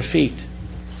washed the feet.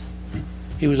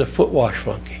 He was a foot wash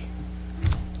flunky.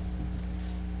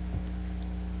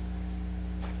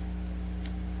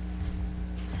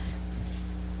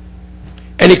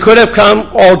 And he could have come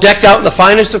all decked out in the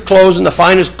finest of clothes and the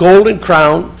finest golden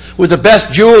crown, with the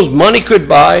best jewels money could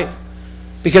buy,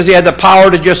 because he had the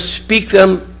power to just speak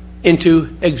them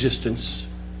into existence.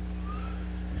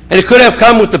 And he could have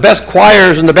come with the best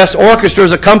choirs and the best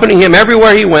orchestras accompanying him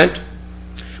everywhere he went,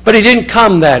 but he didn't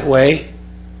come that way.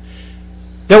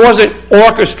 There wasn't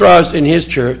orchestras in his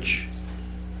church.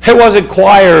 There wasn't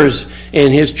choirs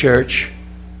in his church,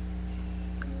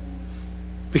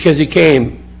 because he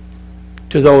came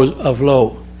to those of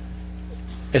low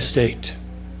estate.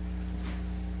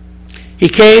 He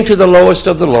came to the lowest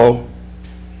of the low,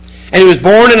 and he was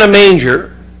born in a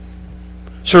manger,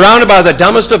 surrounded by the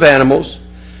dumbest of animals,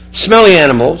 smelly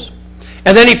animals,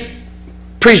 and then he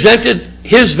presented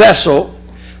his vessel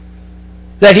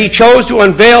that he chose to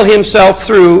unveil himself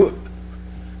through.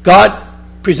 God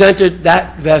presented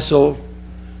that vessel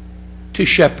to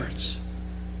shepherds.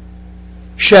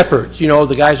 Shepherds, you know,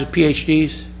 the guys with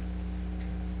PhDs?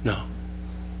 No.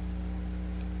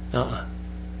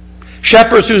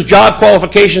 Shepherds whose job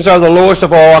qualifications are the lowest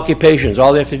of all occupations.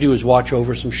 All they have to do is watch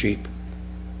over some sheep.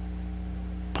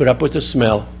 Put up with the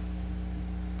smell.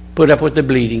 Put up with the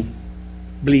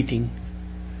bleating.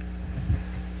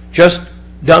 Just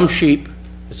dumb sheep.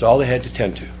 That's all they had to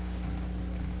tend to.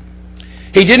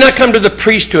 He did not come to the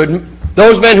priesthood,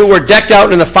 those men who were decked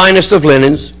out in the finest of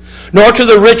linens, nor to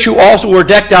the rich who also were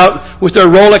decked out with their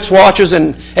Rolex watches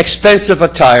and expensive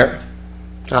attire.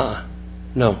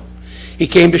 No. He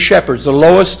came to shepherds, the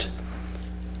lowest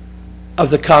of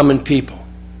the common people.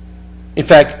 In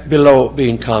fact, below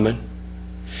being common.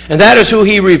 And that is who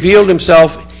he revealed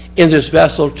himself in this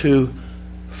vessel to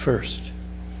first.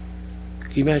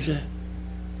 Can you imagine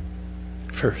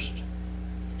that? First.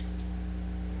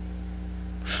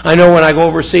 I know when I go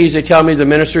overseas, they tell me the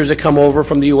ministers that come over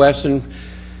from the U.S. and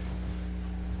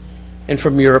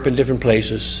from Europe and different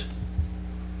places,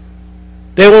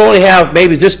 they will only have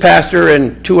maybe this pastor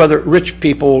and two other rich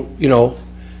people, you know,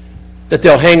 that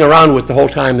they'll hang around with the whole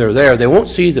time they're there. They won't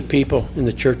see the people in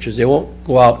the churches. They won't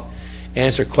go out and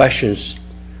answer questions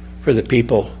for the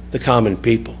people, the common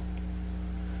people.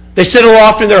 They sit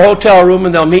aloft in their hotel room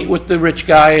and they'll meet with the rich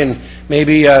guy and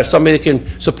maybe somebody that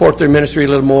can support their ministry a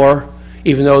little more,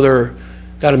 even though they're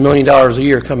got $1 million a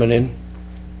year coming in.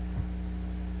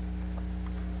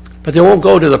 But they won't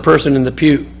go to the person in the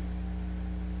pew.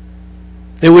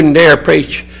 They wouldn't dare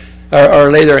preach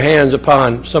or lay their hands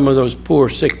upon some of those poor,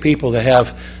 sick people that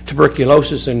have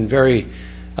tuberculosis and very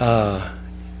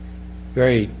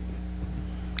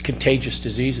contagious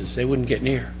diseases. They wouldn't get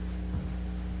near.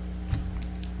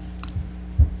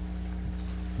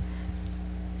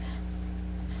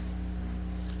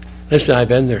 Listen, I've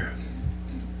been there.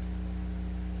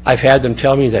 I've had them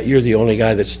tell me that you're the only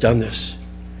guy that's done this.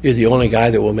 You're the only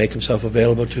guy that will make himself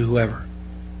available to whoever.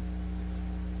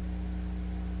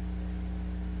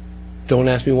 Don't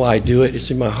ask me why I do it.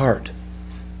 It's in my heart.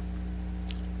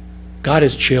 God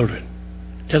has children.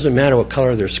 It doesn't matter what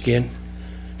color their skin.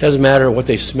 It doesn't matter what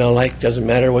they smell like. It doesn't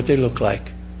matter what they look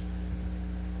like.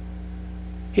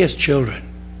 He has children.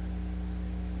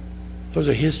 Those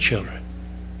are his children.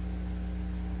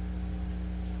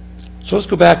 So let's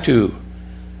go back to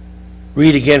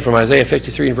read again from Isaiah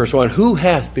 53 and verse 1. Who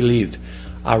hath believed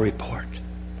our report?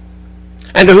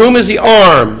 And to whom is the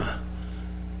arm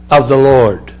of the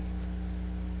Lord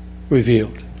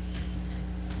revealed?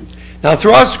 Now,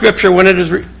 throughout Scripture, when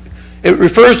it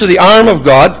refers to the arm of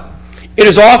God, it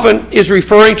is often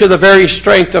referring to the very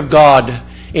strength of God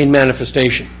in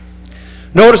manifestation.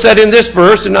 Notice that in this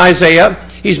verse in Isaiah,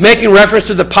 he's making reference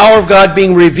to the power of God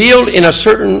being revealed in a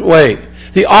certain way.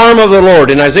 The arm of the Lord.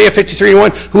 In Isaiah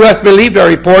 53:1, who hath believed our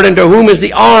report, and to whom is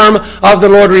the arm of the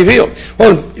Lord revealed? Well,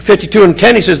 in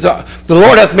 52:10, he says, the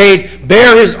Lord hath made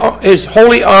bare his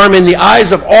holy arm in the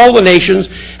eyes of all the nations,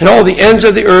 and all the ends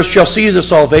of the earth shall see the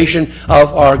salvation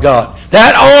of our God.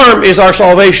 That arm is our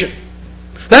salvation.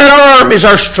 That arm is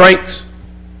our strength.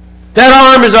 That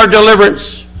arm is our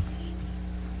deliverance.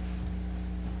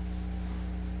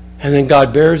 And then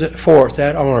God bears it forth,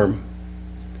 that arm,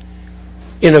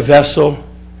 in a vessel,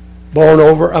 borne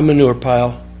over a manure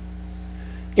pile,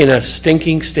 in a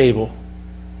stinking stable,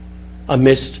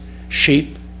 amidst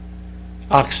sheep,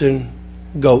 oxen,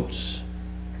 goats.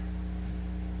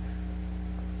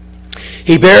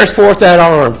 He bears forth that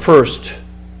arm first.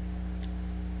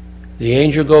 The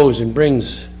angel goes and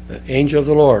brings, the angel of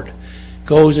the Lord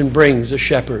goes and brings the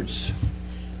shepherds,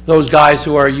 those guys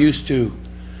who are used to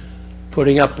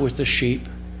putting up with the sheep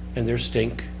and their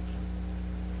stink,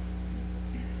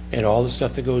 and all the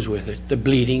stuff that goes with it, the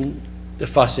bleating, the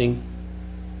fussing.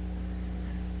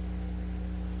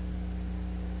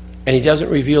 And he doesn't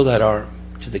reveal that arm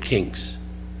to the kings,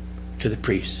 to the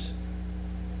priests.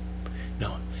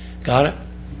 No, God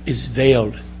is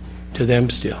veiled to them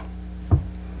still.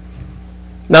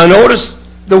 Now notice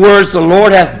the words, the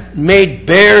Lord hath made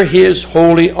bare his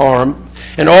holy arm,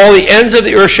 and all the ends of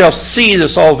the earth shall see the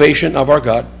salvation of our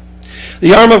God.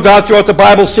 The arm of God throughout the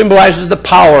Bible symbolizes the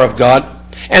power of God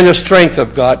and the strength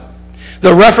of God.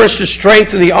 The reference to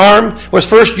strength in the arm was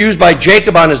first used by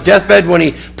Jacob on his deathbed when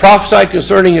he prophesied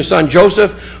concerning his son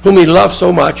Joseph, whom he loved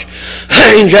so much.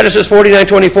 In Genesis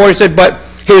 49:24, he said, but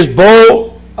his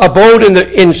bow abode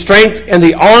in strength, and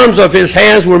the arms of his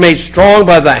hands were made strong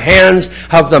by the hands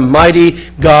of the mighty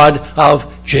God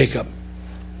of Jacob.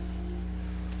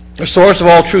 The source of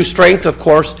all true strength, of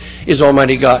course, is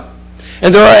Almighty God.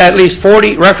 And there are at least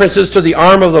 40 references to the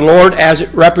arm of the Lord as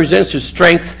it represents his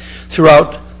strength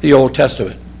throughout the Old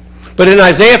Testament. But in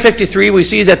Isaiah 53, we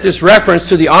see that this reference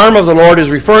to the arm of the Lord is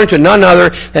referring to none other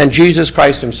than Jesus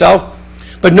Christ himself.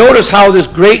 But notice how this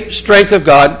great strength of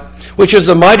God, which is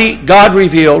the mighty God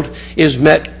revealed, is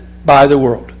met by the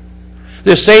world.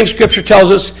 This same scripture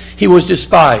tells us he was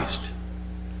despised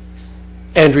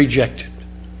and rejected.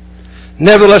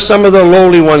 Nevertheless, some of the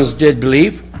lowly ones did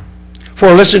believe.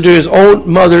 For listen to his own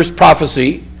mother's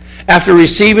prophecy after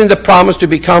receiving the promise to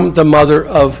become the mother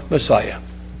of Messiah.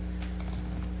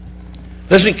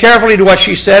 Listen carefully to what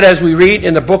she said as we read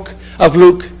in the book of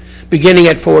Luke, beginning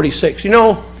at 46. You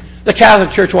know, the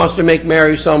Catholic Church wants to make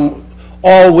Mary some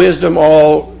all wisdom,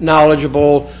 all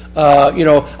knowledgeable,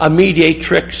 a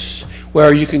mediatrix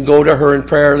where you can go to her in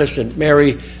prayer. Listen,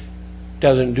 Mary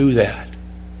doesn't do that.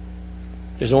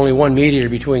 There's only one mediator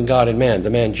between God and man, the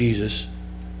man Jesus.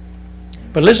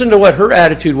 But listen to what her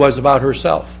attitude was about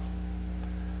herself.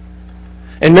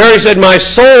 And Mary said, my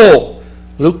soul,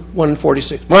 Luke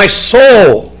 1:46, my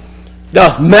soul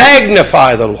doth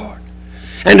magnify the Lord.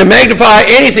 And to magnify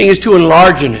anything is to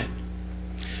enlarge in it.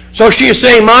 So she is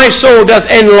saying, my soul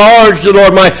doth enlarge the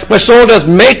Lord. My soul doth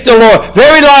make the Lord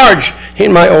very large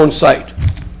in my own sight.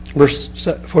 Verse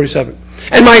 47.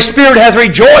 And my spirit hath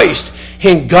rejoiced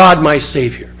in God my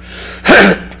Savior.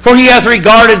 For he hath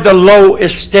regarded the low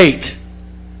estate.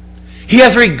 He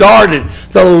hath regarded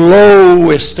the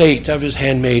low estate of his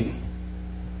handmaiden.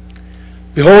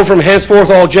 Behold, from henceforth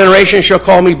all generations shall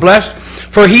call me blessed.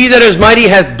 For he that is mighty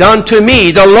hath done to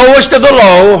me, the lowest of the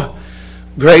low,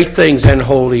 great things, and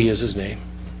holy is his name.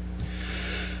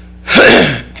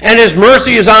 And his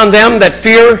mercy is on them that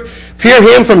fear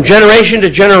him from generation to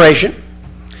generation.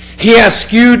 He hath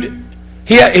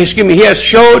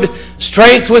showed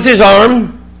strength with his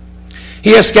arm.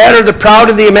 He hath scattered the proud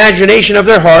in the imagination of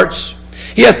their hearts.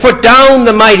 He hath put down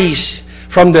the mighties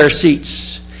from their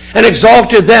seats, and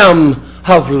exalted them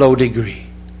of low degree.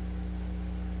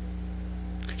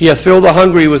 He hath filled the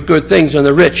hungry with good things, and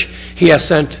the rich he hath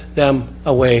sent them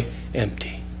away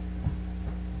empty.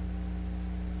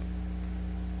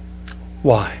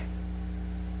 Why?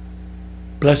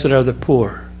 Blessed are the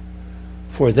poor,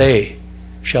 for they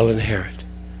shall inherit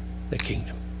the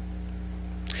kingdom.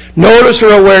 Notice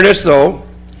her awareness, though.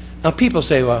 Now people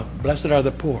say, well, blessed are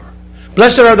the poor.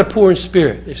 Blessed are the poor in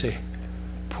spirit. They say,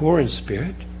 poor in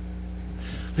spirit?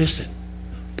 Listen,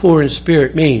 poor in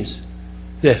spirit means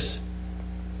this,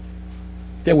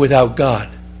 that without God,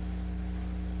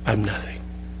 I'm nothing.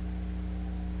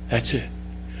 That's it.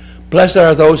 Blessed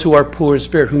are those who are poor in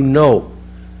spirit, who know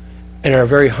and are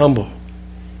very humble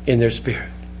in their spirit.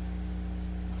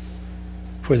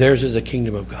 For theirs is the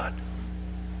kingdom of God.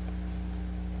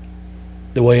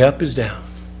 The way up is down.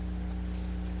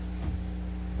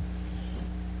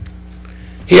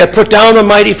 He hath put down the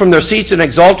mighty from their seats and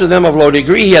exalted them of low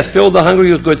degree. He hath filled the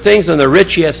hungry with good things, and the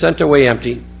rich he hath sent away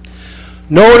empty.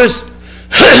 Notice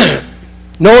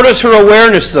her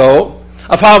awareness, though,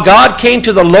 of how God came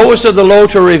to the lowest of the low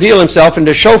to reveal himself and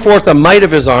to show forth the might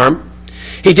of his arm.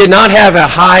 She did not have a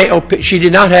high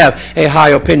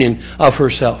opinion of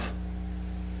herself.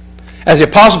 As the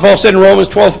Apostle Paul said in Romans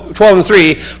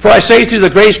 12:3, for I say through the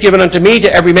grace given unto me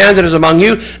to every man that is among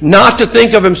you, not to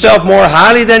think of himself more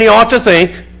highly than he ought to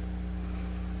think,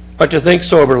 but to think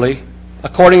soberly,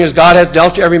 according as God hath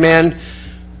dealt to every man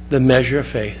the measure of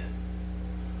faith.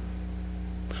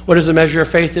 What is the measure of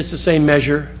faith? It's the same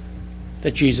measure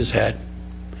that Jesus had.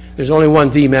 There's only one,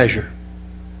 the measure.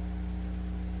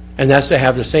 And that's to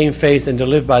have the same faith and to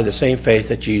live by the same faith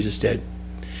that Jesus did.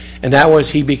 And that was,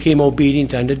 he became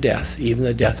obedient unto death, even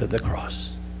the death of the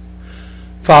cross.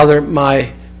 Father,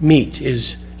 my meat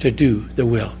is to do the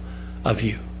will of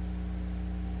you.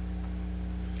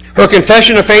 Her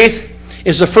confession of faith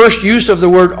is the first use of the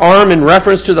word arm in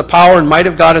reference to the power and might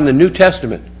of God in the New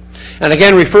Testament. And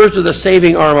again refers to the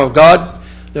saving arm of God,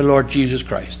 the Lord Jesus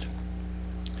Christ.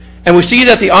 And we see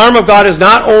that the arm of God is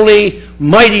not only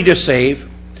mighty to save,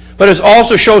 but it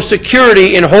also shows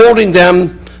security in holding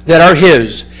them that are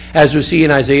his, as we see in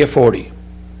Isaiah 40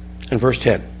 and verse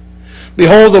 10.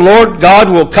 Behold, the Lord God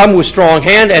will come with strong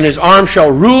hand, and his arm shall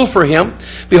rule for him.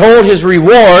 Behold, his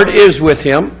reward is with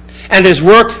him, and his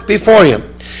work before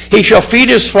him. He shall feed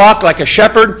his flock like a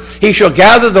shepherd. He shall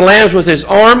gather the lambs with his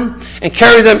arm, and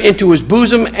carry them into his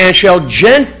bosom, and shall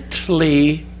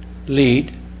gently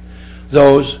lead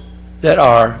those that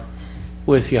are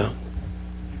with young.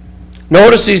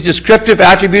 Notice these descriptive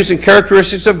attributes and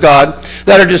characteristics of God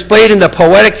that are displayed in the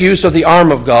poetic use of the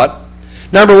arm of God.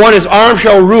 Number one, his arm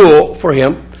shall rule for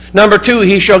him. Number two,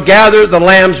 he shall gather the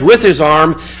lambs with his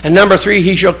arm. And number three,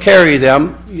 he shall carry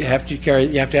them. You have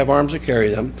to have arms to carry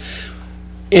them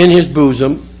in his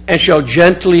bosom, and shall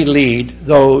gently lead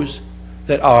those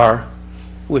that are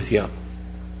with young.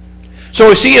 So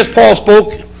we see, as Paul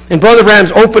spoke in Brother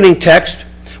Branham's opening text,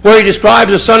 where he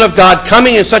describes the Son of God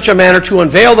coming in such a manner to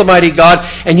unveil the mighty God,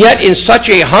 and yet in such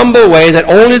a humble way that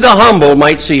only the humble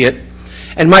might see it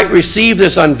and might receive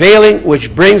this unveiling,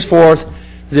 which brings forth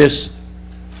this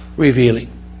revealing.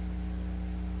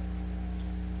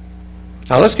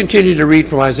 Now let's continue to read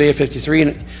from Isaiah 53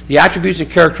 and the attributes and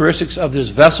characteristics of this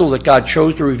vessel that God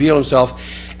chose to reveal himself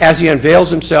as he unveils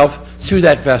himself through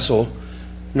that vessel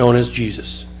known as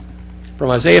Jesus.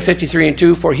 From Isaiah 53 and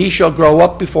 2, for he shall grow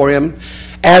up before him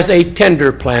as a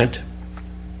tender plant,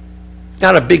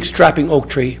 not a big strapping oak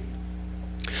tree,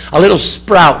 a little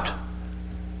sprout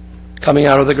coming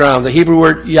out of the ground. The Hebrew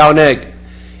word yaoneg,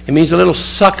 it means a little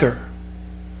sucker.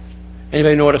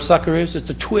 Anybody know what a sucker is? It's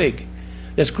a twig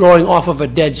that's growing off of a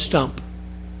dead stump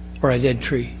or a dead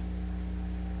tree.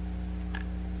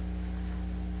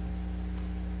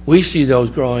 We see those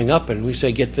growing up and we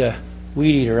say, get the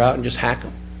weed eater out and just hack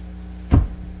them.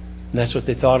 And that's what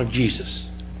they thought of Jesus.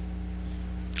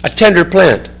 A tender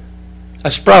plant,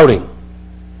 a sprouting.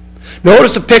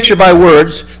 Notice the picture by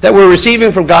words that we're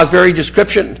receiving from God's very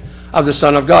description of the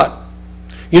Son of God.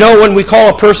 You know, when we call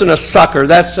a person a sucker,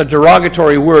 that's a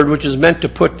derogatory word which is meant to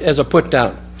put as a put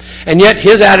down. And yet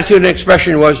his attitude and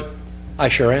expression was, I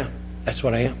sure am. That's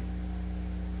what I am.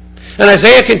 And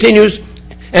Isaiah continues,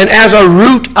 and as a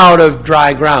root out of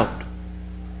dry ground.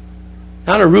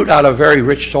 Not a root out of very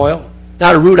rich soil,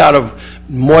 not a root out of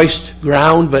moist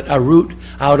ground, but a root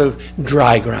out of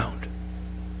dry ground.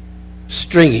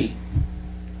 Stringy,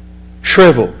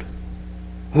 shriveled,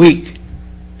 weak,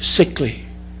 sickly.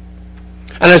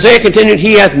 And Isaiah continued,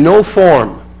 he hath no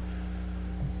form,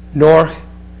 nor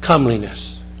comeliness.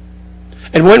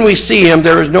 And when we see him,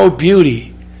 there is no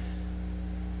beauty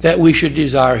that we should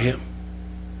desire him.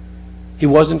 He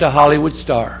wasn't a Hollywood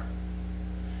star.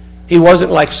 He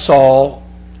wasn't like Saul,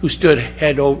 who stood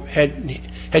head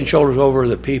and shoulders over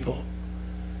the people.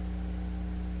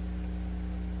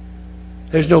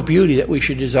 There's no beauty that we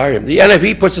should desire him. The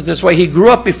NIV puts it this way, he grew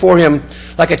up before him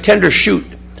like a tender shoot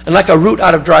and like a root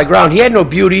out of dry ground. He had no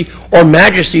beauty or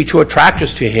majesty to attract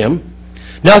us to him.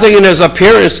 Nothing in his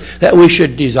appearance that we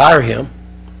should desire him.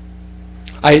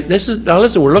 Now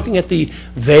listen, we're looking at the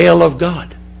veil of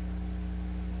God.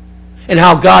 And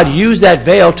how God used that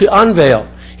veil to unveil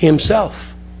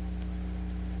himself.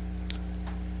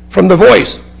 From the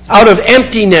voice, out of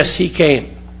emptiness he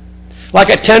came, like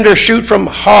a tender shoot from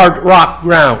hard rock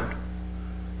ground.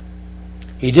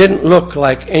 He didn't look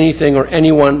like anything or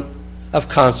anyone of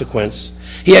consequence.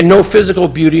 He had no physical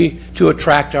beauty to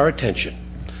attract our attention.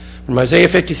 From Isaiah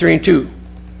 53 and 2,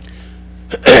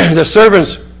 the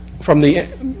servants from the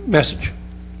message.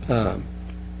 The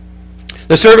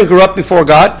servant grew up before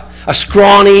God, a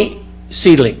scrawny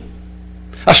seedling,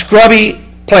 a scrubby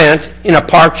plant in a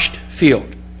parched field.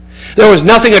 There was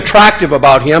nothing attractive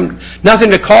about him,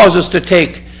 nothing to cause us to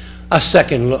take a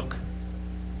second look.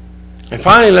 And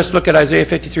finally, let's look at Isaiah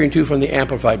 53 and 2 from the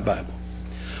Amplified Bible.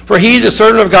 For he, the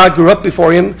servant of God, grew up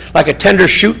before him like a tender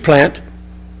shoot plant,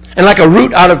 and like a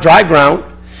root out of dry ground.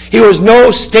 He was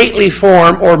no stately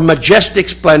form or majestic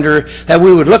splendor that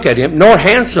we would look at him, nor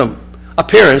handsome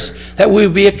appearance that we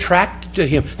would be attracted to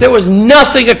him. There was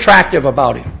nothing attractive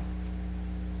about him.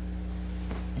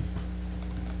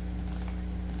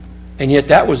 And yet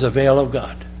that was the veil of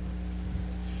God.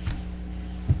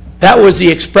 That was the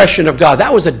expression of God.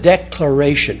 That was a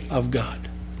declaration of God.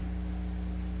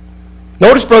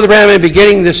 Notice Brother Branham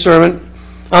beginning this sermon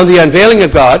on the unveiling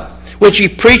of God, which he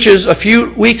preaches a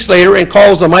few weeks later and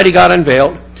calls the mighty God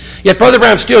unveiled. Yet Brother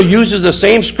Branham still uses the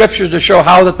same scriptures to show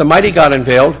how that the mighty God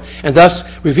unveiled and thus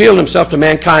revealed himself to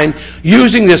mankind,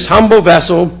 using this humble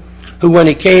vessel who when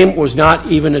he came was not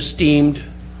even esteemed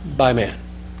by man.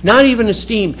 Not even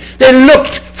esteemed. They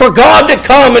looked for God to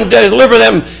come and deliver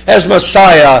them as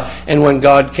Messiah. And when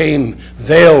God came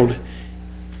veiled,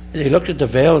 they looked at the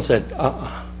veil and said,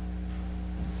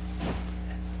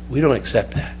 we don't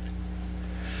accept that.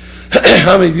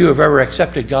 How many of you have ever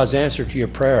accepted God's answer to your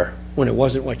prayer when it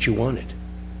wasn't what you wanted?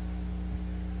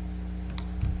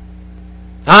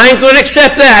 I ain't going to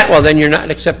accept that. Well, then you're not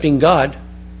accepting God,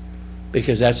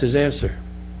 because that's his answer.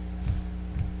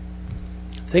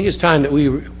 I think it's time that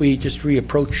we just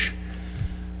reapproach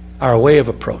our way of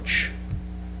approach.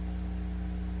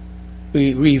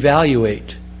 We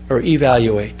reevaluate or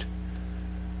evaluate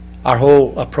our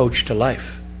whole approach to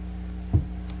life.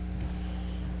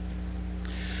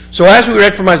 So as we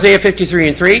read from Isaiah 53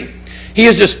 and 3, he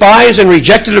is despised and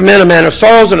rejected of men, a man of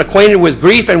sorrows and acquainted with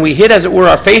grief, and we hid as it were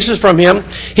our faces from him.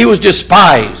 He was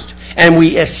despised, and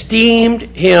we esteemed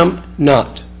him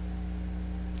not.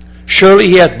 Surely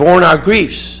he hath borne our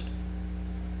griefs.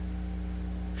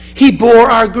 He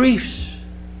bore our griefs.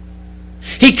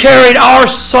 He carried our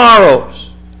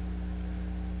sorrows.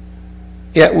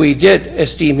 Yet we did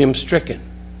esteem him stricken,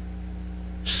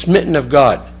 smitten of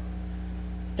God,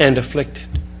 and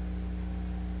afflicted.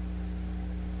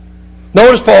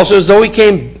 Notice Paul says, though he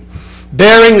came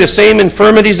bearing the same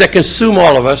infirmities that consume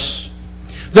all of us,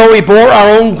 though we bore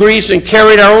our own griefs and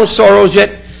carried our own sorrows,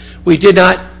 yet we did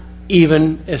not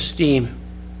even esteem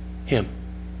him.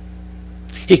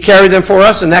 He carried them for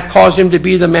us, and that caused him to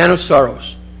be the man of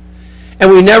sorrows. And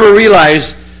we never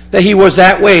realized that he was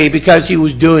that way because he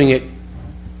was doing it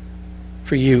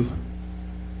for you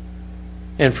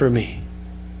and for me.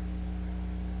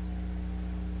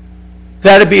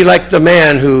 That'd be like the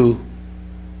man who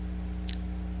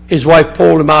his wife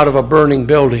pulled him out of a burning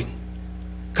building,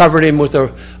 covered him with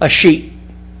a sheet,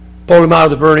 pulled him out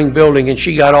of the burning building, and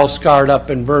she got all scarred up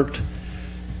and burnt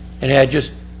and had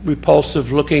just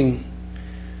repulsive looking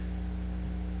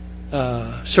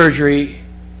surgery.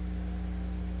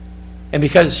 And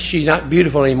because she's not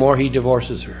beautiful anymore, he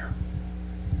divorces her.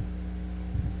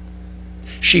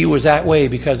 She was that way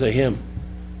because of him.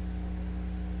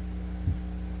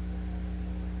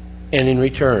 And in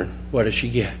return, what does she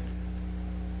get?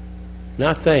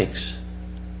 Not thanks,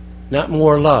 not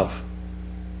more love,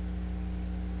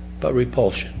 but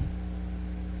repulsion.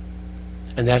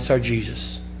 And that's our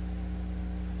Jesus.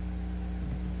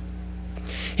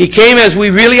 He came as we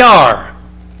really are,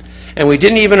 and we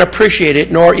didn't even appreciate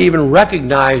it nor even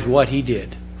recognize what he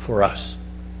did for us.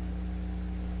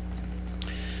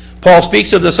 Paul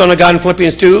speaks of the Son of God in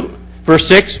Philippians 2, verse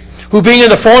 6, who being in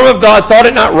the form of God thought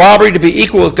it not robbery to be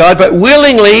equal with God, but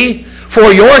willingly,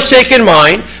 for your sake and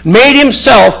mine, made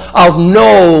himself of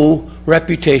no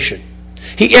reputation.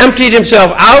 He emptied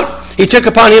himself out. He took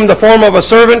upon him the form of a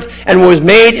servant and was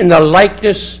made in the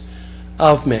likeness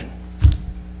of men.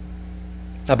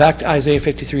 Now back to Isaiah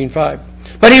 53 and 5.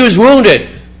 But he was wounded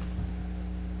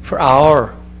for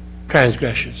our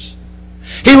transgressions.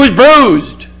 He was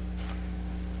bruised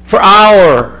for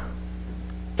our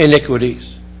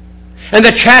iniquities. And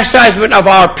the chastisement of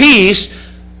our peace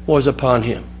was upon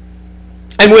him.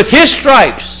 And with his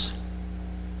stripes,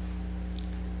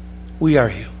 we are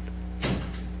healed.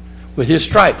 With his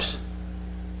stripes,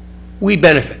 we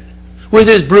benefit. With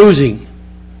his bruising,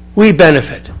 we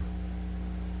benefit.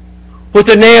 With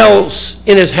the nails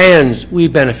in his hands, we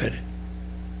benefited.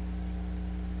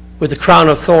 With the crown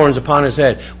of thorns upon his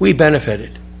head, we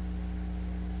benefited.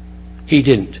 He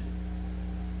didn't.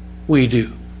 We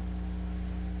do.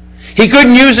 He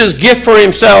couldn't use his gift for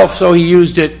himself, so he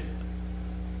used it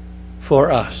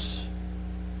for us.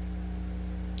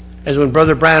 As when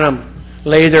Brother Branham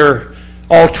lay there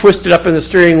all twisted up in the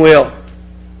steering wheel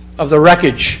of the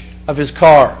wreckage of his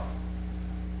car,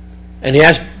 and he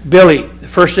asked Billy, the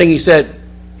first thing he said,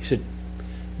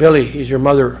 Billy, is your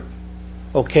mother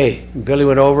okay? And Billy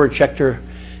went over and checked her.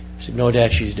 He said, no,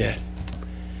 Dad, she's dead.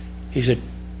 He said,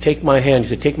 take my hand. He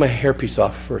said, take my hairpiece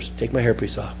off first. Take my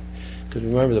hairpiece off. Because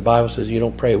remember, the Bible says you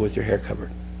don't pray with your hair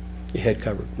covered, your head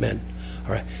covered, men.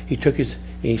 All right. He took his,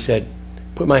 he said,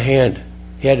 put my hand.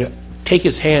 He had to take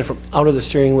his hand from out of the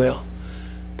steering wheel,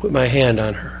 put my hand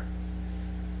on her.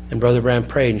 And Brother Branham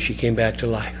prayed, and she came back to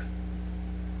life.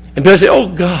 And Billy said, oh,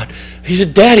 God. He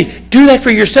said, Daddy, do that for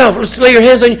yourself. Let's lay your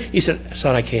hands on you. He said,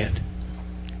 son, I can't.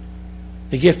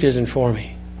 The gift isn't for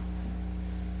me.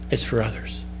 It's for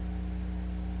others.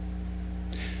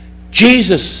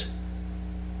 Jesus'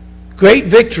 great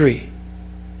victory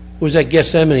was at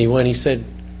Gethsemane when he said,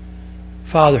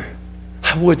 Father,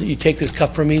 I would that you take this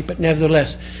cup from me, but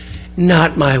nevertheless,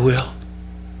 not my will,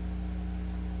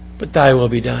 but thy will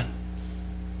be done.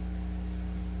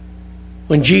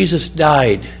 When Jesus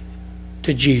died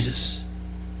to Jesus,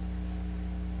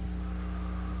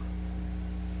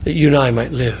 that you and I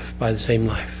might live by the same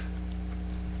life.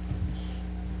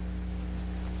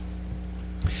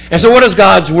 And so what does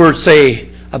God's word say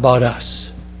about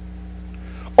us?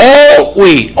 All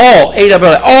we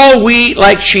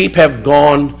like sheep have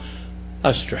gone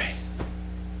astray.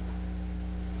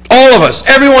 All of us,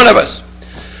 every one of us.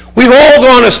 We've all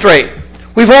gone astray.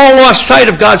 We've all lost sight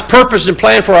of God's purpose and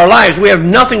plan for our lives. We have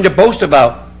nothing to boast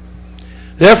about.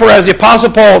 Therefore, as the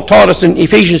Apostle Paul taught us in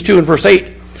Ephesians 2 and verse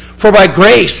 8, for by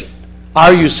grace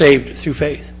are you saved through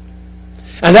faith.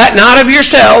 And that not of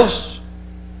yourselves,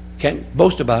 can't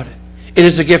boast about it. It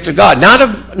is a gift of God,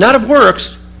 not of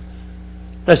works,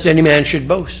 lest any man should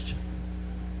boast.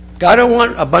 God don't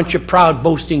want a bunch of proud,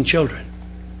 boasting children.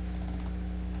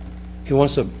 He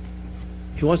wants a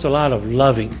lot of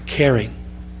loving, caring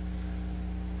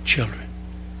children.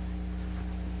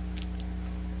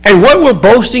 And what will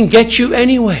boasting get you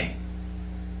anyway?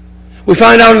 We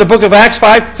find out in the book of Acts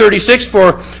 5:36,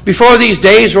 for before these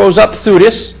days rose up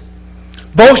Theudas,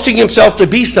 boasting himself to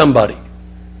be somebody,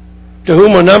 to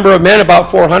whom a number of men,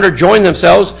 about 400, joined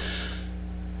themselves,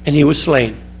 and he was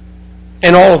slain.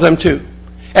 And all of them too.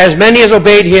 As many as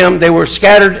obeyed him, they were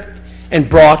scattered and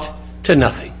brought to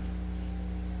nothing.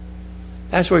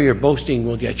 That's where your boasting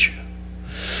will get you.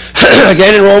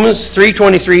 Again in Romans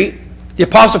 3:23, the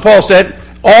Apostle Paul said,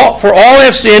 For all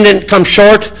have sinned and come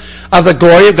short of the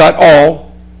glory of God,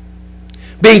 all,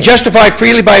 being justified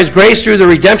freely by his grace through the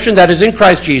redemption that is in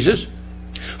Christ Jesus,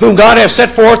 whom God hath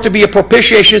set forth to be a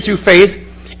propitiation through faith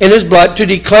in his blood, to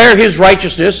declare his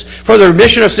righteousness for the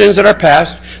remission of sins that are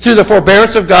past, through the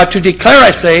forbearance of God, to declare,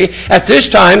 I say, at this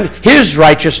time his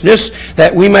righteousness,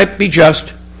 that we might be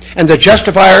just, and the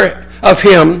justifier of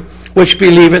him which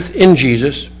believeth in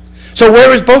Jesus. So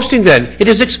where is boasting then? It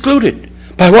is excluded.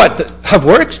 By what? Of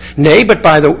works? Nay, but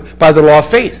by the law of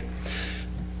faith.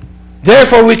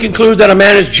 Therefore we conclude that a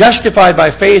man is justified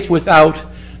by faith without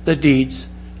the deeds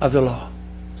of the law.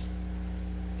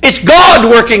 It's God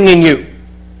working in you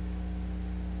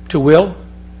to will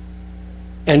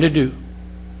and to do.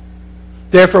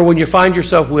 Therefore, when you find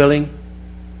yourself willing,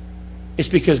 it's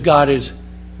because God is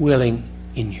willing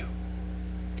in you.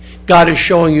 God is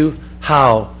showing you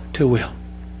how to will.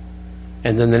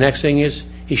 And then the next thing is,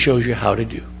 he shows you how to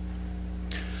do.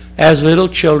 As little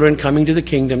children coming to the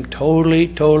kingdom, totally,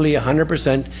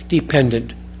 100%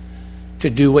 dependent to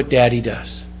do what Daddy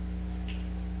does.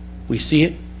 We see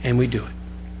it and we do it.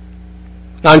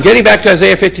 Now, I'm getting back to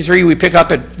Isaiah 53. We pick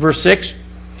up at verse 6.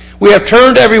 We have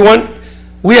turned everyone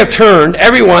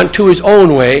to his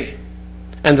own way,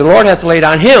 and the Lord hath laid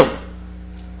on him.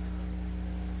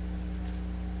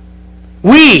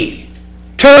 We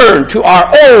turn to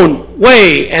our own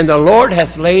way, and the Lord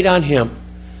hath laid on him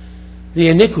the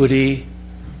iniquity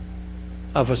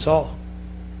of us all.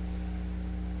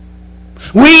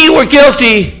 We were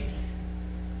guilty.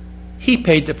 He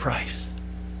paid the price.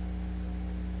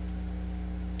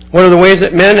 One of the ways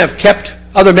that men have kept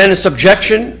other men in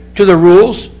subjection to the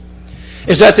rules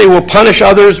is that they will punish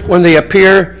others when they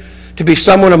appear to be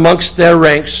someone amongst their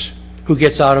ranks who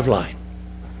gets out of line.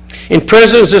 In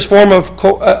prisons, this form of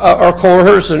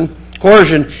coercion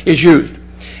is used.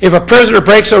 If a prisoner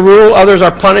breaks a rule, others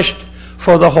are punished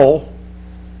for the whole.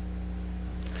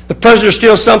 The prisoner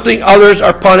steals something, others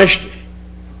are punished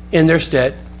in their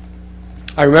stead.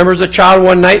 I remember as a child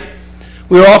one night,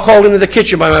 we were all called into the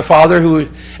kitchen by my father, who,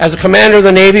 as a commander of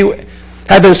the Navy,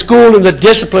 had been schooled in the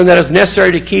discipline that is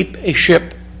necessary to keep a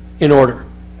ship in order.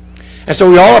 And so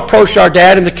we all approached our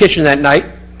dad in the kitchen that night,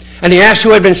 and he asked who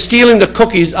had been stealing the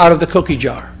cookies out of the cookie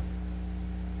jar.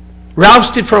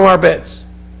 Rousted from our beds.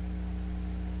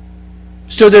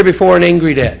 Stood there before an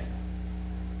angry dad.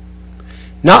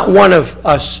 Not one of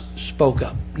us spoke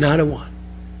up. Not a one.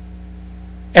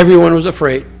 Everyone was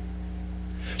afraid.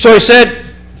 So he said,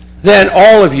 then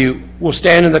all of you will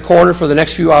stand in the corner for the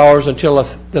next few hours until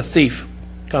the thief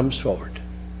comes forward.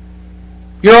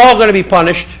 You're all going to be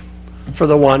punished for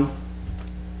the one.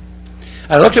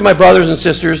 I looked at my brothers and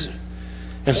sisters,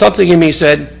 and something in me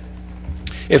said,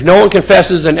 if no one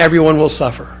confesses, then everyone will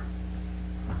suffer.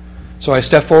 So I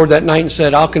stepped forward that night and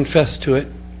said, I'll confess to it.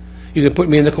 You can put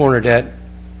me in the corner, Dad.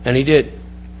 And he did.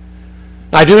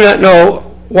 I do not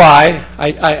know why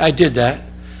I did that,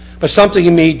 but something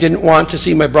in me didn't want to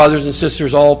see my brothers and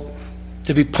sisters all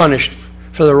to be punished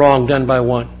for the wrong done by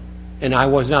one. And I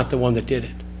was not the one that did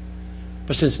it.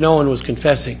 But since no one was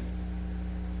confessing,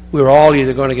 we were all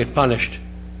either going to get punished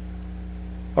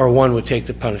or one would take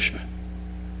the punishment.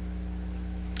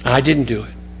 I didn't do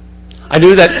it. I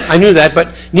knew that,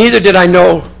 but neither did I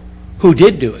know who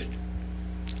did do it.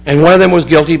 And one of them was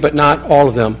guilty, but not all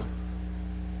of them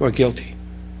were guilty.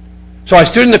 So I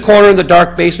stood in the corner in the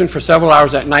dark basement for several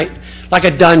hours that night, like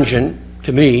a dungeon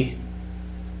to me.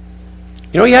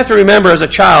 You know, you have to remember as a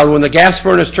child, when the gas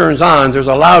furnace turns on, there's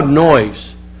a loud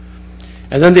noise.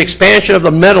 And then the expansion of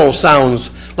the metal sounds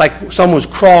like someone's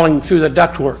crawling through the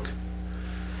ductwork.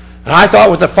 And I thought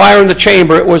with the fire in the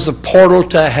chamber, it was the portal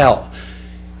to hell.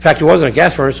 In fact, it wasn't a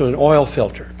gas furnace, it was an oil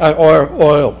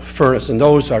oil furnace, and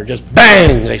those are just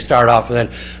bang, they start off, and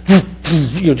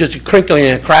then just crinkling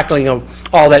and crackling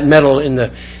of all that metal in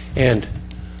the end.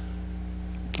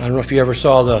 I don't know if you ever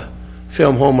saw the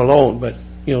film Home Alone, but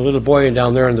little boy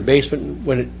down there in the basement,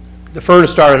 when the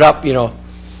furnace started up, your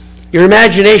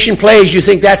imagination plays. You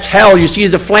think that's hell. You see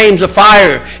the flames of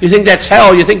fire. You think that's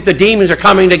hell. You think the demons are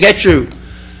coming to get you.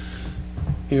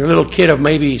 You're a little kid of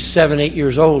maybe 7, 8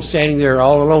 years old, standing there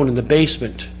all alone in the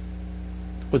basement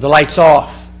with the lights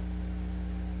off.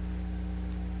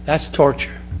 That's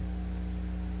torture.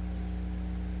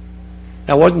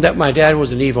 Now, it wasn't that my dad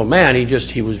was an evil man.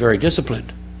 He was very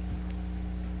disciplined.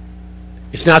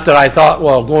 It's not that I thought,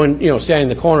 well, standing in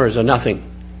the corner is a nothing,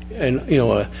 and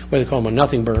what they call them, a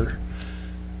nothing burner.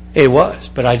 It was,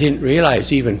 but I didn't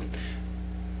realize even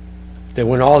that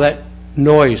when all that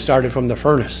noise started from the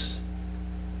furnace,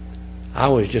 I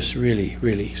was just really,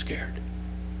 really scared.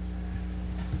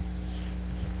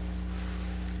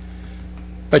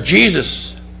 But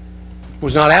Jesus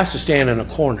was not asked to stand in a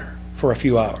corner for a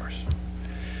few hours.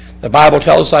 The Bible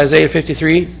tells us, Isaiah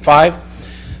 53:5,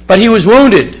 but he was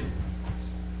wounded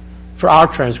for our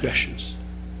transgressions.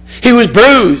 He was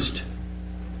bruised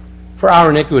for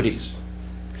our iniquities.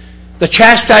 The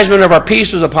chastisement of our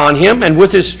peace was upon him, and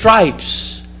with his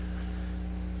stripes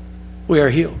we are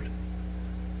healed.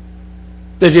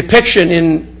 The depiction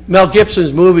in Mel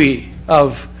Gibson's movie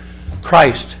of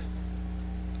Christ,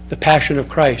 The Passion of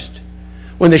Christ,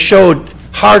 when they showed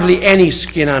hardly any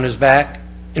skin on his back,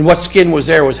 and what skin was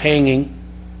there was hanging.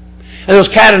 And those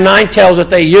cat o' nine tails that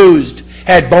they used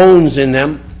had bones in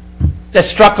them that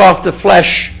struck off the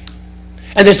flesh.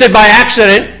 And they said by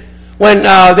accident, when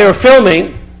they were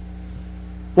filming,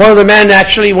 one of the men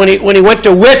actually, when he went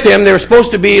to whip him, there was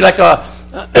supposed to be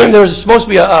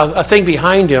a thing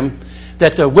behind him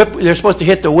that they're supposed to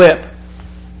hit the whip.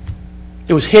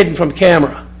 It was hidden from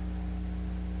camera,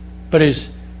 but his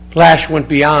lash went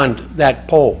beyond that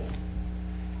pole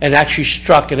and actually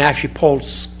struck and actually pulled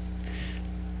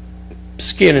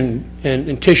skin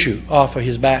and tissue off of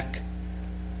his back.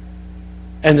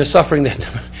 And the suffering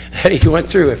that he went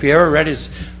through, if you ever read his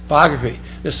biography,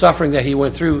 the suffering that he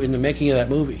went through in the making of that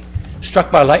movie,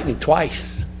 struck by lightning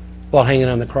twice while hanging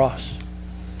on the cross.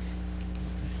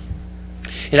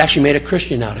 It actually made a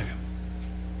Christian out of him.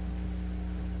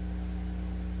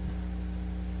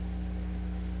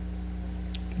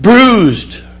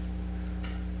 Bruised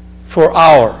for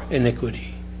our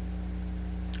iniquity,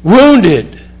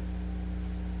 wounded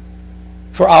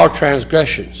for our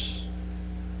transgressions,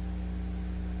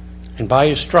 and by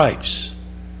his stripes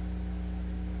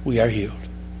we are healed.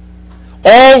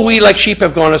 All we like sheep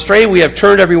have gone astray, we have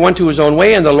turned every one to his own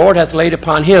way, and the Lord hath laid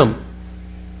upon him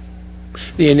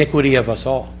the iniquity of us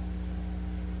all.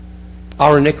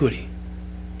 Our iniquity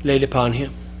laid upon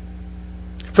him.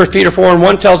 1 Peter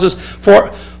 4:1 tells us,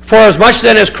 For as much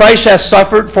then as Christ hath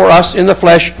suffered for us in the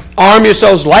flesh, arm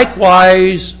yourselves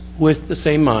likewise with the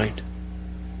same mind.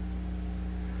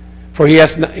 For he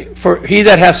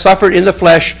that hath suffered in the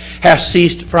flesh hath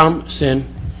ceased from sin.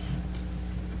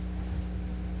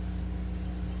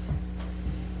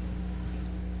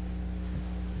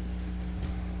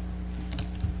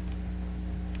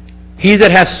 He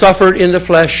that hath suffered in the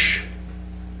flesh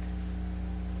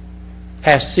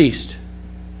hath ceased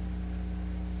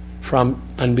from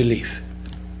unbelief.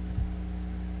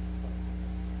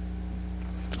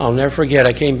 I'll never forget,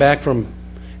 I came back from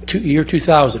year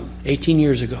 2000, 18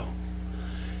 years ago.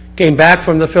 Came back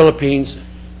from the Philippines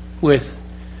with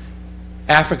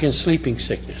African sleeping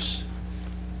sickness.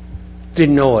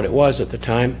 Didn't know what it was at the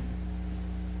time.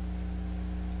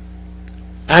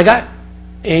 I got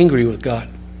angry with God.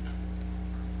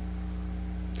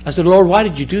 I said, Lord, why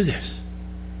did you do this?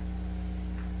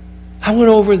 I went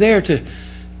over there to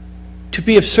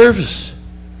be of service,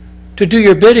 to do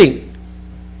your bidding.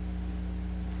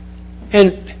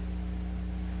 And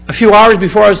a few hours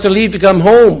before I was to leave to come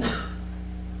home,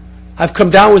 I've come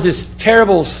down with this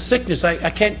terrible sickness. I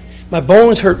can't, my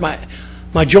bones hurt,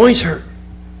 my joints hurt.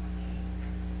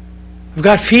 I've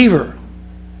got fever.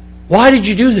 Why did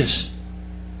you do this?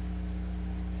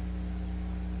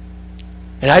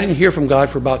 And I didn't hear from God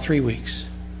for about 3 weeks.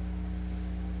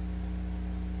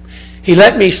 He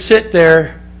let me sit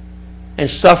there and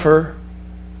suffer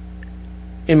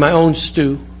in my own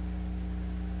stew.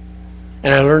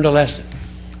 And I learned a lesson.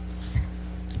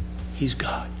 He's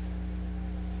God.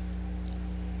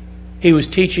 He was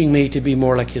teaching me to be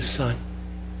more like his son.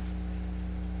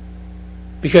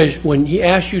 Because when he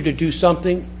asks you to do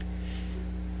something,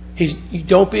 you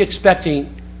don't be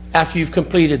expecting, after you've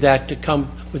completed that, to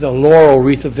come with a laurel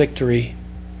wreath of victory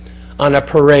on a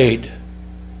parade.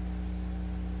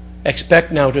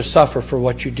 Expect now to suffer for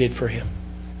what you did for him.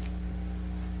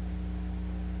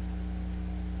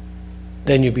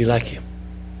 Then you'll be like him.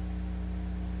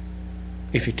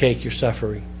 If you take your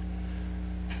suffering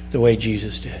the way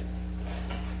Jesus did.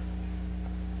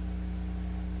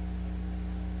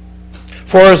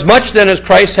 For as much then as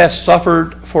Christ hath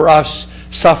suffered for us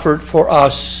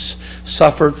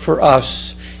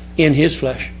in his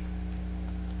flesh,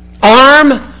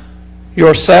 arm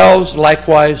yourselves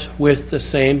likewise with the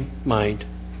same mind.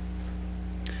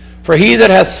 For he that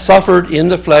hath suffered in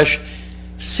the flesh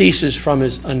ceases from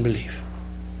his unbelief.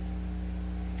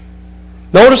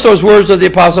 Notice those words of the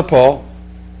Apostle Paul.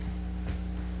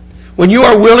 When you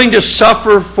are willing to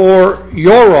suffer for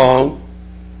your wrong,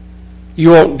 you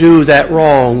won't do that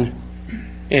wrong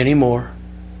anymore.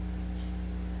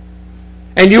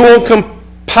 And you won't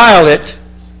compile it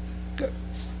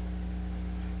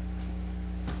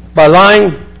by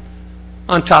lying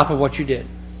on top of what you did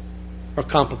or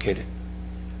complicate it.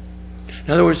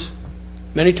 In other words,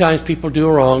 many times people do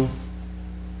wrong.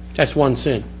 That's one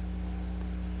sin.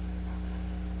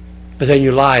 But then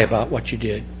you lie about what you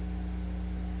did.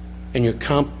 And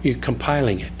you're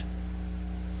compiling it.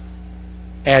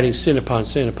 Adding sin upon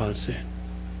sin upon sin.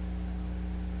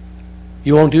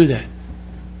 You won't do that.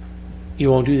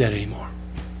 You won't do that anymore.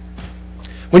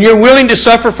 When you're willing to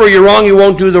suffer for your wrong, you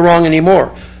won't do the wrong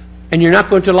anymore. And you're not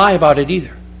going to lie about it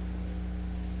either.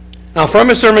 Now, from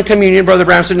his sermon communion, Brother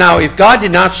Branham said, now, if God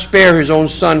did not spare his own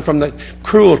Son from the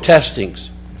cruel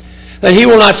testings, then he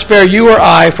will not spare you or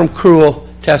I from cruel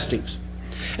testings.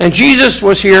 And Jesus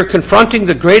was here confronting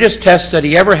the greatest test that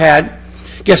he ever had.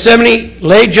 Gethsemane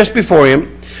lay just before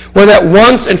him, where that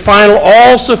once and final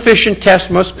all-sufficient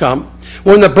test must come,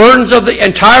 when the burdens of the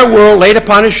entire world laid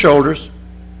upon his shoulders.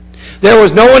 There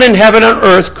was no one in heaven or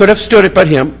earth could have stood it but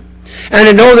him. And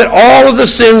to know that all of the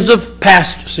sins of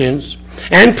past sins,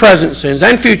 and present sins,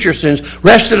 and future sins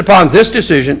rested upon this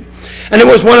decision. And it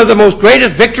was one of the most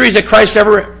greatest victories that Christ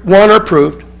ever won or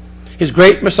proved, his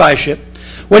great messiahship,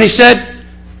 when he said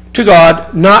to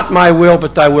God, not my will,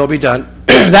 but thy will be done.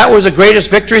 That was the greatest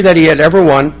victory that he had ever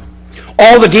won.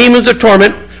 All the demons of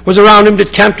torment was around him to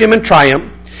tempt him and try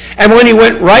him. And when he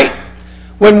went right,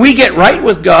 when we get right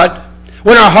with God,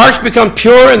 when our hearts become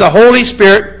pure and the Holy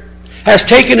Spirit has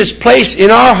taken his place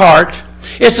in our heart,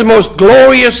 it's the most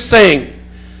glorious thing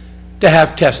to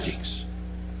have testings.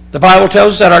 The Bible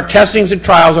tells us that our testings and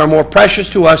trials are more precious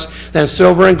to us than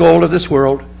silver and gold of this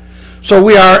world. So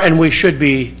we are and we should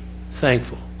be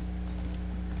thankful.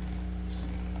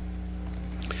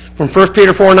 From 1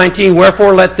 Peter 4:19,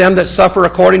 wherefore let them that suffer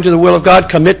according to the will of God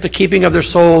commit the keeping of their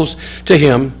souls to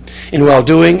him in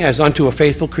well-doing as unto a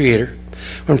faithful Creator.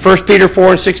 From 1 Peter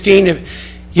 4:16,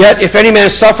 yet if any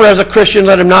man suffer as a Christian,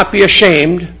 let him not be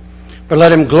ashamed, but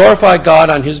let him glorify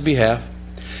God on his behalf.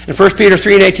 In 1 Peter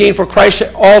 3:18, for Christ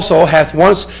also hath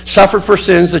once suffered for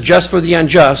sins, the just for the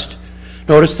unjust.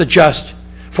 Notice the just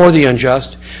for the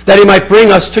unjust, that he might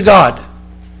bring us to God,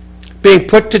 being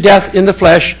put to death in the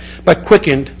flesh, but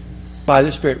quickened by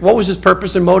the Spirit. What was his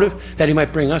purpose and motive? That he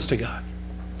might bring us to God.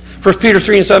 1 Peter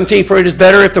 3:17, for it is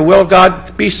better, if the will of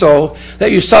God be so,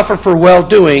 that you suffer for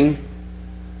well-doing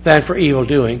than for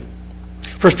evil-doing.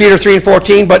 1 Peter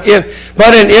 3:14, but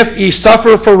if ye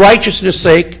suffer for righteousness'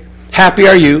 sake, happy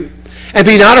are you, and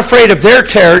be not afraid of their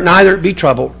terror, neither be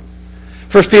troubled.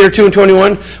 1 Peter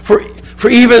 2:21, for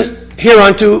even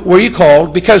hereunto were ye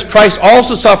called, because Christ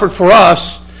also suffered for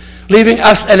us, leaving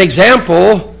us an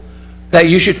example that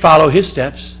you should follow his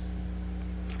steps.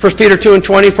 1 Peter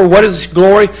 2:20, for what is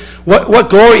glory? What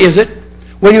glory is it?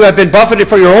 When you have been buffeted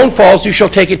for your own faults, you shall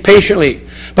take it patiently.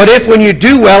 But if when you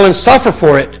do well and suffer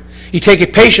for it, you take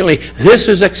it patiently, this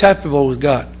is acceptable with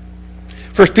God.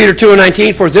 1 Peter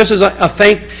 2:19, for this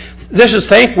is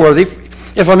thankworthy,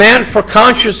 if a man for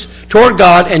conscience toward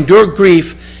God endure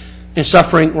grief and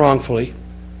suffering wrongfully.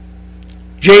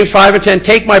 James 5:10,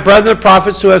 take my brethren the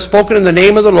prophets who have spoken in the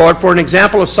name of the Lord for an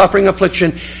example of suffering,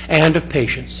 affliction, and of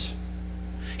patience.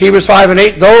 Hebrews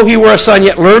 5:8, though he were a son,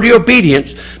 yet learned he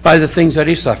obedience by the things that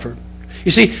he suffered.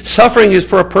 You see, suffering is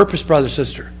for a purpose, brother,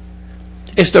 sister.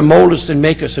 It's to mold us and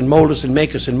make us and mold us and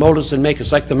make us and mold us and make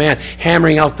us, like the man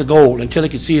hammering out the gold until he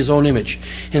could see his own image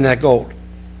in that gold.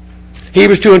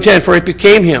 Hebrews 2:10, for it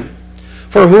became him,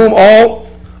 for whom all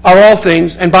are all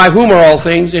things, and by whom are all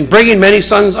things, in bringing many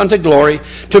sons unto glory,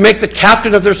 to make the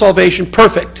captain of their salvation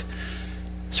perfect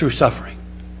through suffering.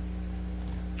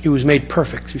 He was made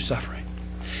perfect through suffering.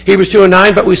 Hebrews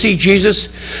 2:9, but we see Jesus,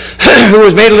 who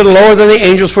was made a little lower than the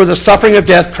angels for the suffering of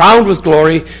death, crowned with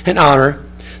glory and honor,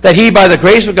 that he, by the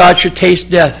grace of God, should taste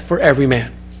death for every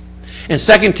man. In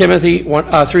 2 Timothy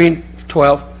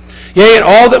 3:12, yea, and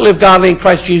all that live godly in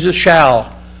Christ Jesus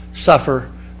shall suffer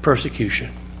persecution.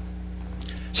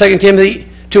 2 Timothy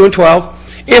 2:12,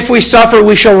 if we suffer,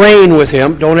 we shall reign with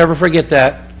him. Don't ever forget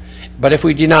that. But if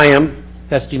we deny him,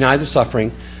 that's deny the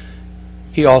suffering,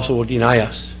 he also will deny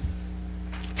us.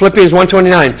 Philippians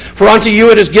 1:29, for unto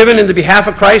you it is given in the behalf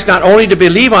of Christ not only to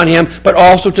believe on him, but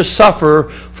also to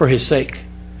suffer for his sake.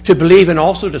 To believe and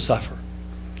also to suffer.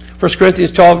 1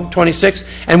 Corinthians 12:26,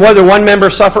 and whether one member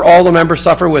suffer, all the members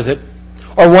suffer with it.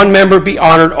 Or one member be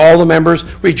honored, all the members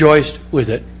rejoiced with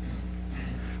it.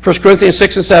 1 Corinthians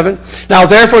 6:7, now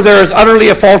therefore there is utterly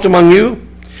a fault among you,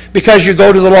 because you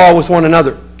go to the law with one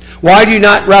another? Why do you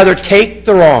not rather take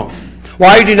the wrong?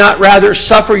 Why do you not rather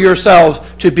suffer yourselves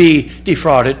to be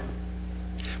defrauded?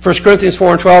 1 Corinthians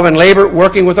 4:12, and labor,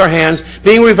 working with our hands,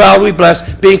 being reviled, we bless,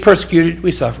 being persecuted,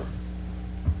 we suffer.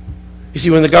 You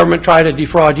see, when the government tried to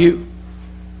defraud you,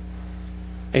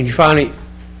 and you finally,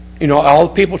 all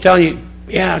the people telling you,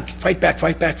 yeah, fight back,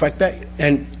 fight back, fight back,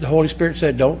 and the Holy Spirit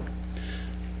said, don't.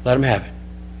 Let them have it.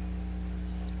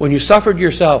 When you suffered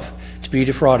yourself to be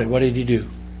defrauded, what did he do?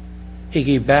 He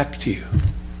gave back to you.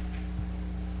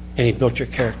 And he built your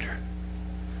character.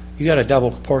 You got a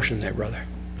double portion there, brother.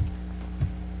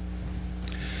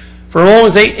 For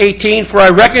Romans 8:18, for I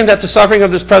reckon that the suffering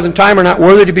of this present time are not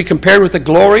worthy to be compared with the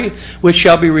glory which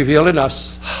shall be revealed in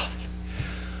us.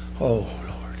 Oh,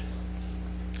 Lord.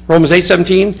 Romans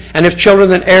 8:17, and if children,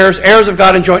 then heirs, heirs of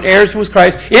God and joint heirs with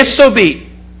Christ, if so be,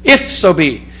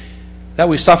 that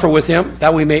we suffer with him,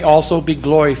 that we may also be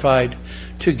glorified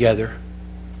together.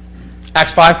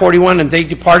 Acts 5:41, and they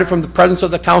departed from the presence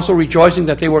of the council, rejoicing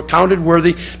that they were counted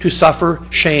worthy to suffer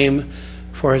shame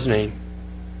for his name.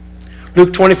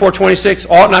 Luke 24:26,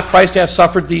 ought not Christ to have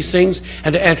suffered these things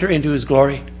and to enter into his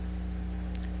glory?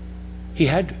 He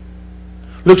had to.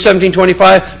 Luke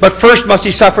 17:25, but first must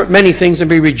he suffer many things and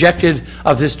be rejected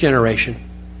of this generation.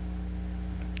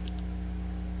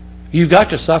 You've got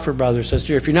to suffer, brother and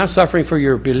sister. If you're not suffering for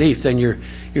your belief, then you're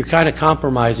kind of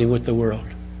compromising with the world.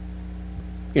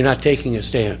 You're not taking a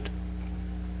stand.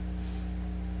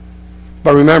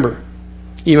 But remember,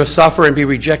 you must suffer and be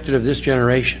rejected of this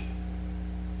generation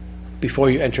before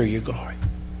you enter your glory.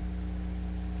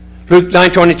 Luke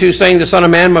 9:22, saying, the Son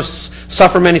of Man must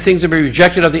suffer many things and be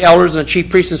rejected of the elders and the chief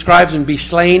priests and scribes and be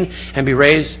slain and be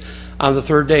raised on the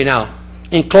third day. Now,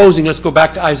 in closing, let's go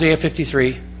back to Isaiah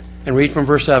 53 and read from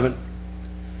verse 7.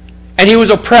 And he was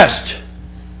oppressed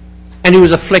and he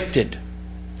was afflicted,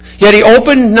 yet he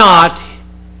opened not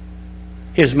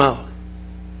his mouth.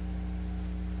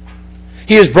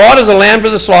 He is brought as a lamb to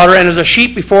the slaughter, and as a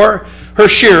sheep before her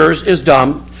shearers is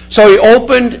dumb, so he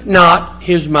opened not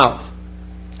his mouth.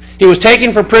 He was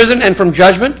taken from prison and from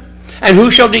judgment, and who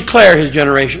shall declare his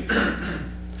generation?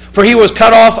 For he was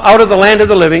cut off out of the land of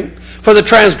the living. For the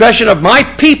transgression of my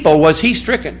people was he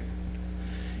stricken.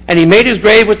 And he made his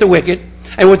grave with the wicked,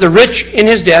 and with the rich in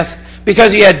his death,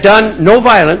 because he had done no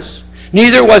violence,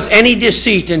 neither was any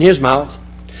deceit in his mouth.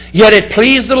 Yet it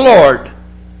pleased the Lord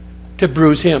to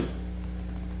bruise him.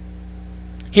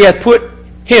 He hath put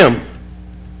him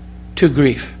to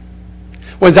grief.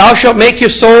 When thou shalt make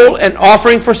his soul an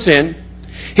offering for sin,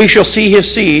 he shall see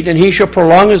his seed, and he shall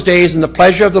prolong his days, and the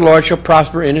pleasure of the Lord shall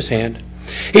prosper in his hand.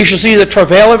 He shall see the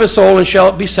travail of his soul, and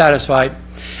shall be satisfied.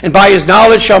 And by his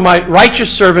knowledge shall my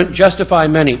righteous servant justify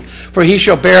many, for he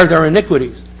shall bear their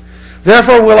iniquities.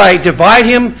 Therefore will I divide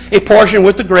him a portion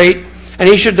with the great, and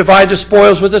he shall divide the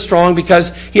spoils with the strong,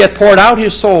 because he hath poured out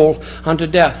his soul unto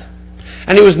death.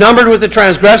 And he was numbered with the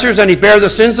transgressors, and he bare the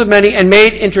sins of many, and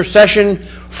made intercession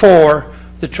for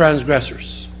the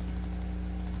transgressors.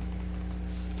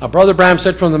 Now, Brother Branham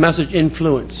said from the message,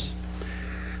 influence.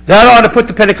 That ought to put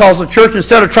the Pentecostal church,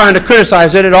 instead of trying to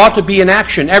criticize it, it ought to be in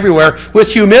action everywhere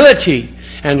with humility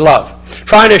and love,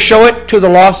 trying to show it to the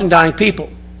lost and dying people.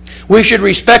 We should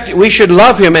respect it. We should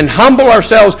love him and humble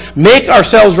ourselves, make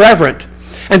ourselves reverent,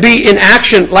 and be in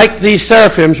action like these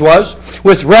seraphims was,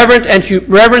 with reverence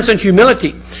and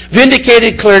humility,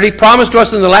 vindicated clearly, promised to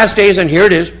us in the last days, and here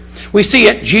it is. We see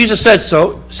it. Jesus said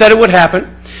so, said it would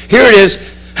happen. Here it is,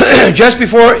 just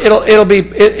before it'll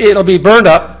be burned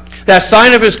up. That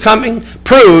sign of his coming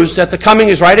proves that the coming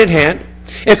is right at hand.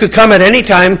 It could come at any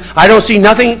time. I don't see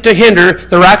nothing to hinder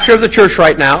the rapture of the church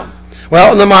right now.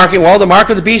 Well, the mark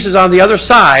of the beast is on the other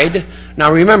side.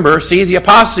 Now remember, see, the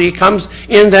apostasy comes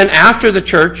in then after the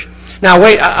church. Now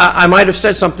wait, I might have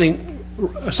said something.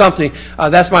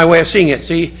 That's my way of seeing it.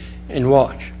 See, and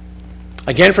watch.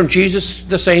 Again from Jesus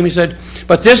the same, he said,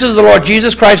 but this is the Lord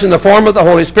Jesus Christ in the form of the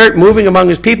Holy Spirit, moving among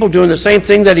his people, doing the same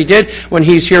thing that he did when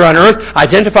he's here on earth,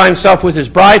 identifying himself with his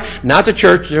bride, not the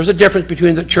church. There's a difference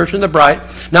between the church and the bride.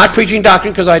 Not preaching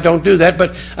doctrine, because I don't do that,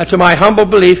 but to my humble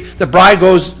belief, the bride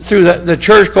goes through, the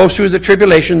church goes through the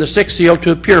tribulation, the sixth seal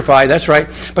to purify, that's right.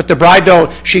 But the bride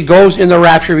don't. She goes in the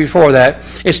rapture before that.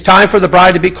 It's time for the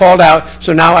bride to be called out,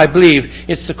 so now I believe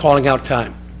it's the calling out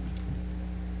time.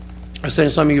 I was saying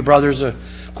to some of you brothers a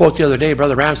quote the other day.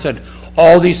 Brother Branham said,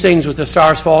 all these things with the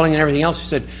stars falling and everything else, he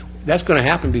said, that's going to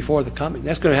happen before the coming.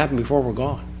 That's going to happen before we're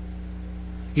gone.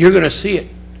 You're going to see it.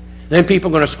 Then people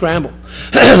are going to scramble.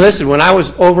 Listen, when I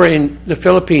was over in the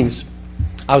Philippines,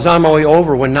 I was on my way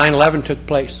over when 9/11 took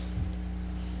place.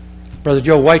 Brother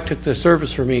Joe White took the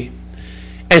service for me.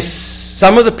 And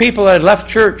some of the people that had left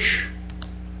church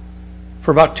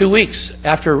for about 2 weeks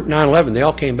after 9/11. They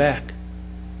all came back.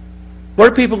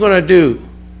 What are people going to do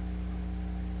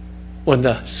when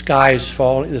the sky is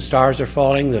falling, the stars are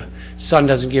falling, the sun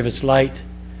doesn't give its light,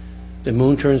 the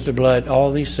moon turns to blood,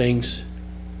 all these things?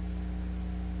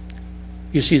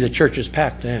 You see the church is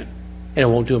packed then, and it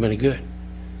won't do them any good.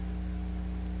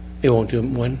 It won't do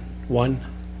them one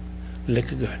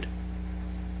lick of good.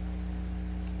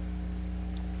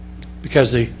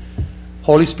 Because the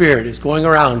Holy Spirit is going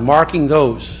around marking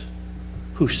those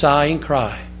who sigh and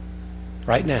cry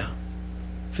right now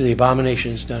for the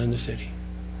abominations done in the city,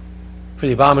 for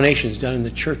the abominations done in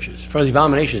the churches, for the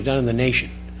abominations done in the nation,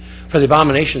 for the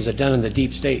abominations that are done in the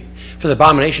deep state, for the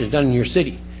abominations done in your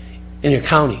city, in your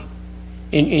county,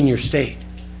 in your state,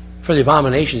 for the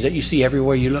abominations that you see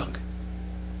everywhere you look.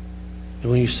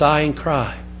 And when you sigh and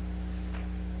cry,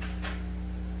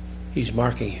 He's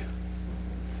marking you.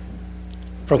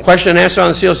 From question and answer on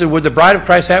the seal, said, would the bride of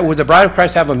Christ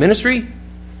have a ministry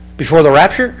before the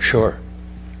rapture? Sure.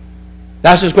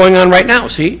 That's what's going on right now,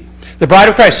 see? The bride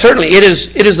of Christ, certainly, it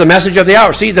is the message of the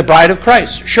hour. See, the bride of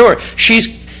Christ, sure.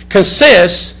 She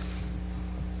consists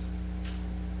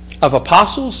of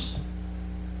apostles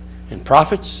and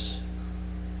prophets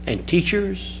and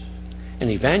teachers and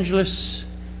evangelists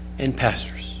and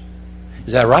pastors.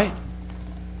 Is that right?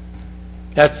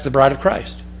 That's the bride of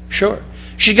Christ, sure.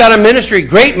 She's got a ministry,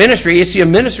 great ministry. It's the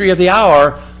ministry of the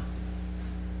hour,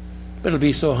 but it'll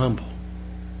be so humble.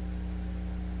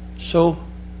 So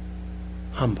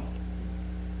humble.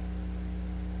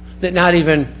 That not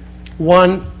even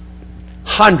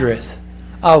 1/100th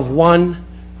of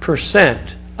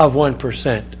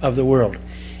 1% of the world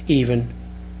even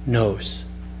knows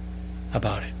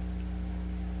about it.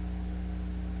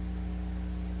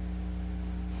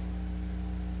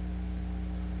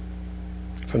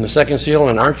 From the second seal,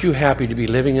 and aren't you happy to be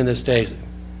living in this day?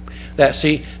 That,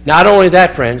 see, not only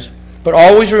that, friends, but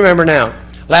always remember now,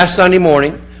 last Sunday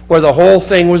morning, where the whole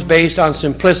thing was based on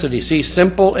simplicity, see,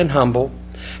 simple and humble,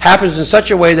 happens in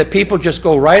such a way that people just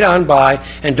go right on by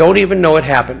and don't even know it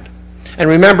happened. And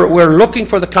remember, we're looking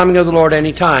for the coming of the Lord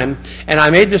any time, and I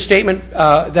made the statement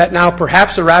that now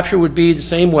perhaps the rapture would be the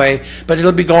same way, but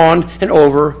it'll be gone and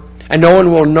over, and no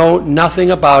one will know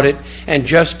nothing about it, and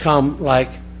just come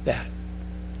like that.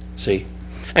 See?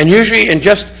 And usually, and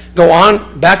just go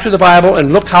on back to the Bible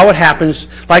and look how it happens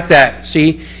like that.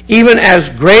 See? Even as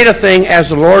great a thing as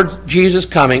the Lord Jesus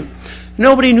coming,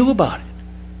 nobody knew about it.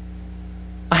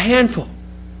 A handful.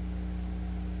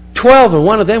 12, and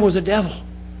one of them was a devil.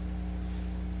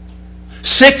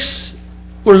 6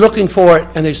 were looking for it,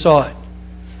 and they saw it.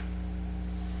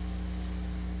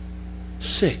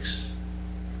 6.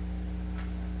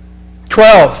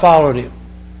 12 followed him.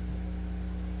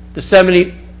 The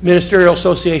 70 Ministerial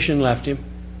Association left him.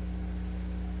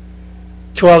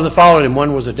 12 that followed him,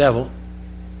 one was a devil.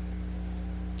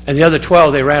 And the other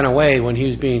 12, they ran away when he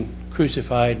was being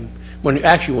crucified. When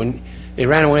they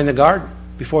ran away in the garden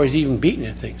before he's even beaten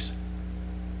and things.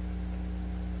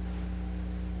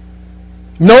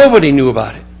 Nobody knew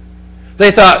about it.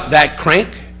 They thought, that crank.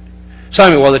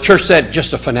 Some, well, the church said,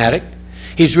 just a fanatic.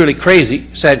 He's really crazy.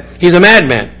 Said, he's a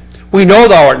madman. We know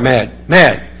thou art mad.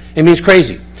 Mad. It means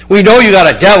crazy. We know you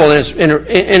got a devil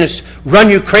and it's run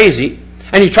you crazy.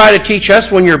 And you try to teach us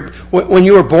when you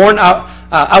were born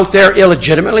out there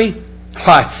illegitimately.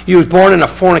 Why? You was born in a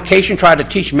fornication, tried to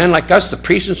teach men like us, the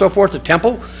priests and so forth, the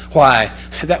temple. Why?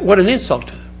 What an insult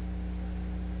to them.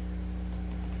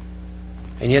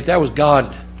 And yet that was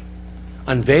God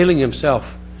unveiling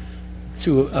himself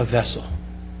through a vessel.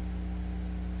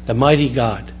 The mighty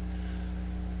God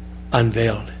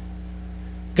unveiled.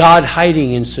 God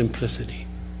hiding in simplicity.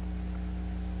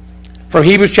 From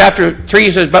Hebrews chapter 3,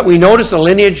 it says, but we notice the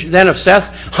lineage then of Seth,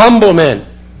 humble men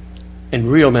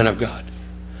and real men of God.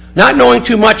 Not knowing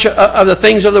too much of the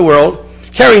things of the world,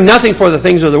 caring nothing for the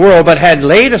things of the world, but had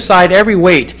laid aside every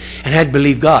weight and had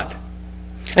believed God.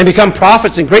 And become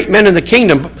prophets and great men in the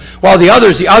kingdom, while the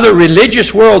other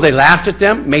religious world, they laughed at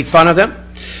them, made fun of them.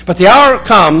 But the hour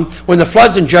come when the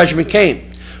floods and judgment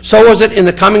came. So was it in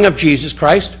the coming of Jesus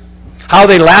Christ. How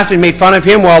they laughed and made fun of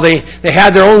him while they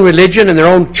had their own religion and their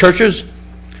own churches.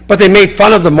 But they made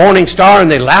fun of the morning star and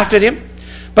they laughed at him.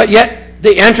 But yet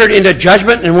they entered into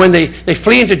judgment, and when they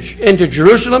flee into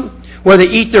Jerusalem, where they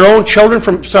eat their own children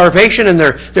from starvation and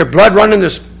their blood run in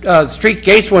the street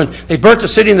gates, when they burnt the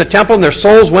city and the temple and their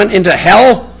souls went into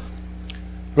hell.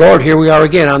 Lord, here we are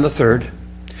again on the 3rd.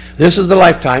 This is the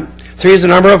lifetime. 3 is the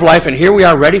number of life, and here we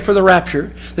are ready for the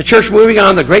rapture. The church moving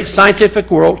on, the great scientific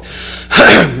world.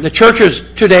 The church is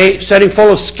today setting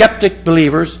full of skeptic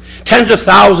believers, tens of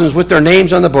thousands with their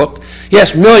names on the book.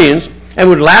 Yes, millions and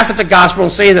would laugh at the gospel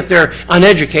and say that they're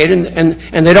uneducated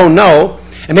and they don't know.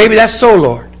 And maybe that's so,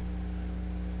 Lord.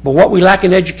 But what we lack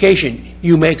in education,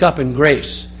 you make up in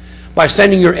grace by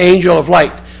sending your angel of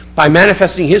light, by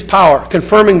manifesting his power,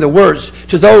 confirming the words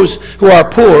to those who are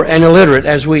poor and illiterate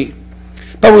as we.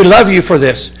 But we love you for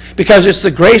this, because it's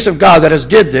the grace of God that has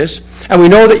did this, and we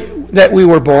know that we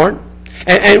were born,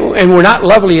 and we're not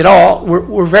lovely at all.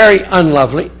 We're very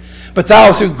unlovely. But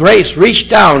thou, through grace, reached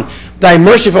down thy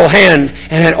merciful hand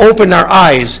and had opened our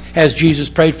eyes, as Jesus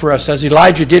prayed for us, as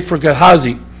Elijah did for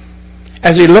Gehazi,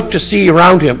 as he looked to see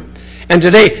around him. And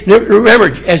today,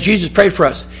 remember, as Jesus prayed for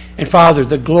us, and Father,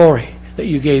 the glory that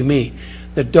you gave me,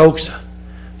 the doxa,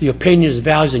 the opinions,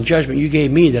 values, and judgment you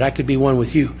gave me that I could be one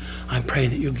with you, I'm praying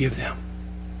that you'll give them,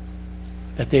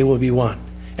 that they will be one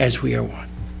as we are one.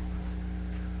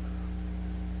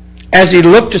 As he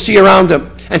looked to see around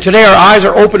them, and today our eyes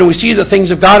are open and we see the things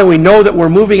of God, and we know that we're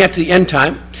moving at the end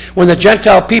time, when the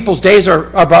Gentile people's days are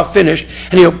about finished,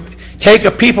 and he'll take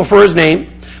a people for his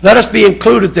name. Let us be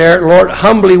included there, Lord.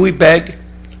 Humbly we beg,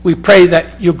 we pray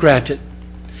that you'll grant it.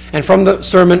 And from the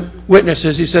sermon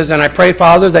witnesses, he says, and I pray,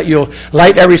 Father, that you'll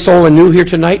light every soul anew here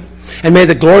tonight, and may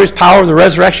the glorious power of the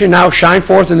resurrection now shine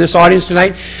forth in this audience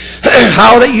tonight.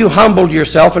 How that you humbled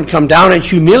yourself and come down and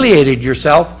humiliated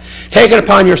yourself, taken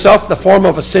upon yourself the form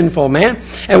of a sinful man,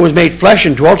 and was made flesh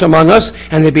and dwelt among us,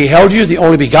 and they beheld you, the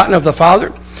only begotten of the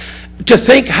Father. To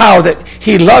think how that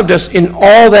he loved us in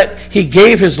all that he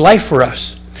gave his life for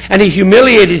us, and he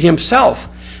humiliated himself,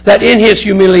 that in his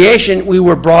humiliation we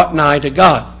were brought nigh to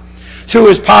God. Through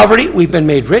his poverty we've been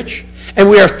made rich, and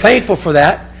we are thankful for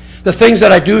that. The things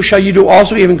that I do shall you do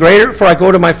also even greater, for I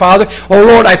go to my Father. Oh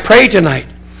Lord, I pray tonight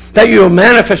that you will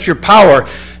manifest your power,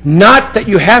 not that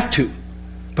you have to,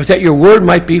 but that your word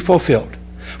might be fulfilled.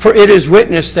 For it is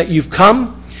witness that you've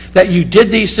come, that you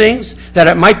did these things, that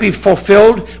it might be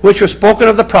fulfilled, which was spoken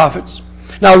of the prophets.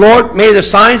 Now, Lord, may the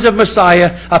signs of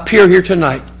Messiah appear here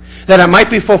tonight, that it might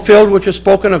be fulfilled, which was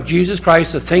spoken of Jesus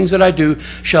Christ. The things that I do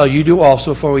shall you do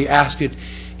also, for we ask it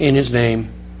in his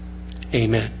name.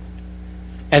 Amen.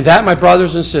 And that, my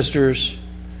brothers and sisters,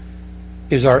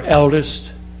 is our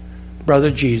eldest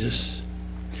brother Jesus.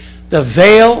 The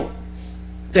veil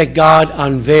that God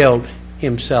unveiled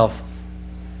himself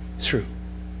through.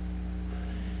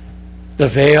 The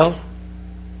veil,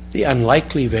 the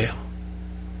unlikely veil,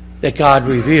 that God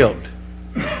revealed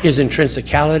his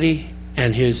intrinsicality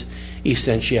and his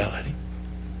essentiality.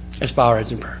 Let's bow our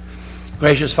heads in prayer.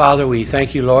 Gracious Father, we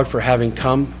thank you, Lord, for having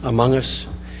come among us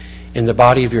in the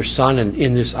body of your Son, and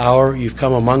in this hour you've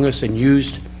come among us and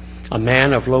used a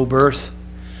man of low birth,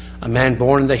 a man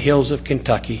born in the hills of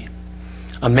Kentucky,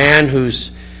 a man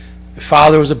whose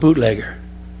father was a bootlegger,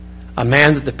 a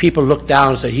man that the people looked down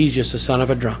and said, he's just the son of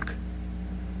a drunk.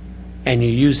 And you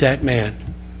used that man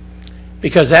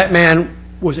because that man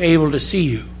was able to see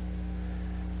you,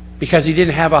 because he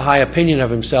didn't have a high opinion of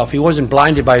himself. He wasn't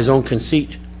blinded by his own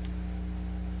conceit,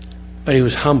 but he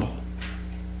was humble.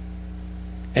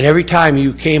 And every time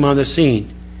you came on the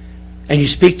scene and you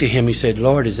speak to him, he said,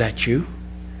 Lord, is that you?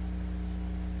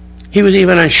 He was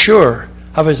even unsure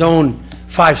of his own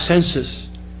five senses.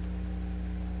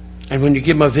 And when you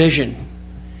give him a vision,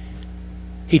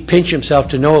 he'd pinch himself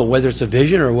to know whether it's a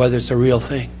vision or whether it's a real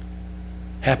thing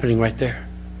happening right there.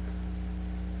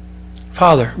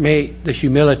 Father, may the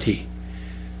humility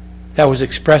that was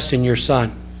expressed in your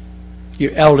Son,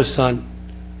 your eldest Son,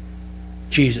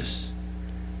 Jesus,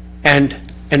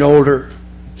 and an older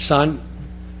son,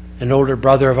 an older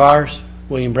brother of ours,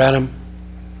 William Branham,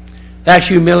 that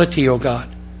humility, O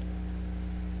God,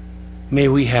 may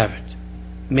we have it.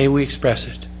 May we express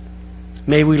it.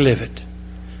 May we live it.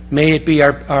 May it be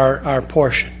our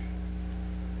portion,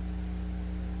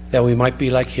 that we might be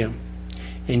like him.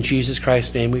 In Jesus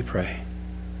Christ's name we pray.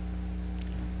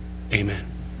 Amen.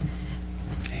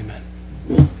 Amen.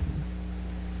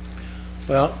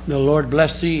 Well, the Lord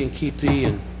bless thee and keep thee,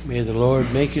 and may the Lord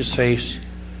make his face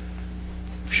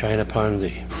shine upon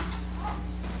thee.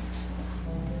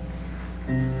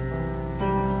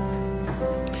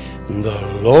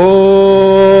 The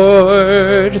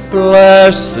Lord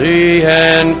bless thee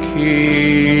and keep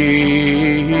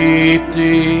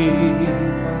thee.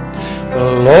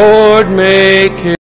 The Lord make his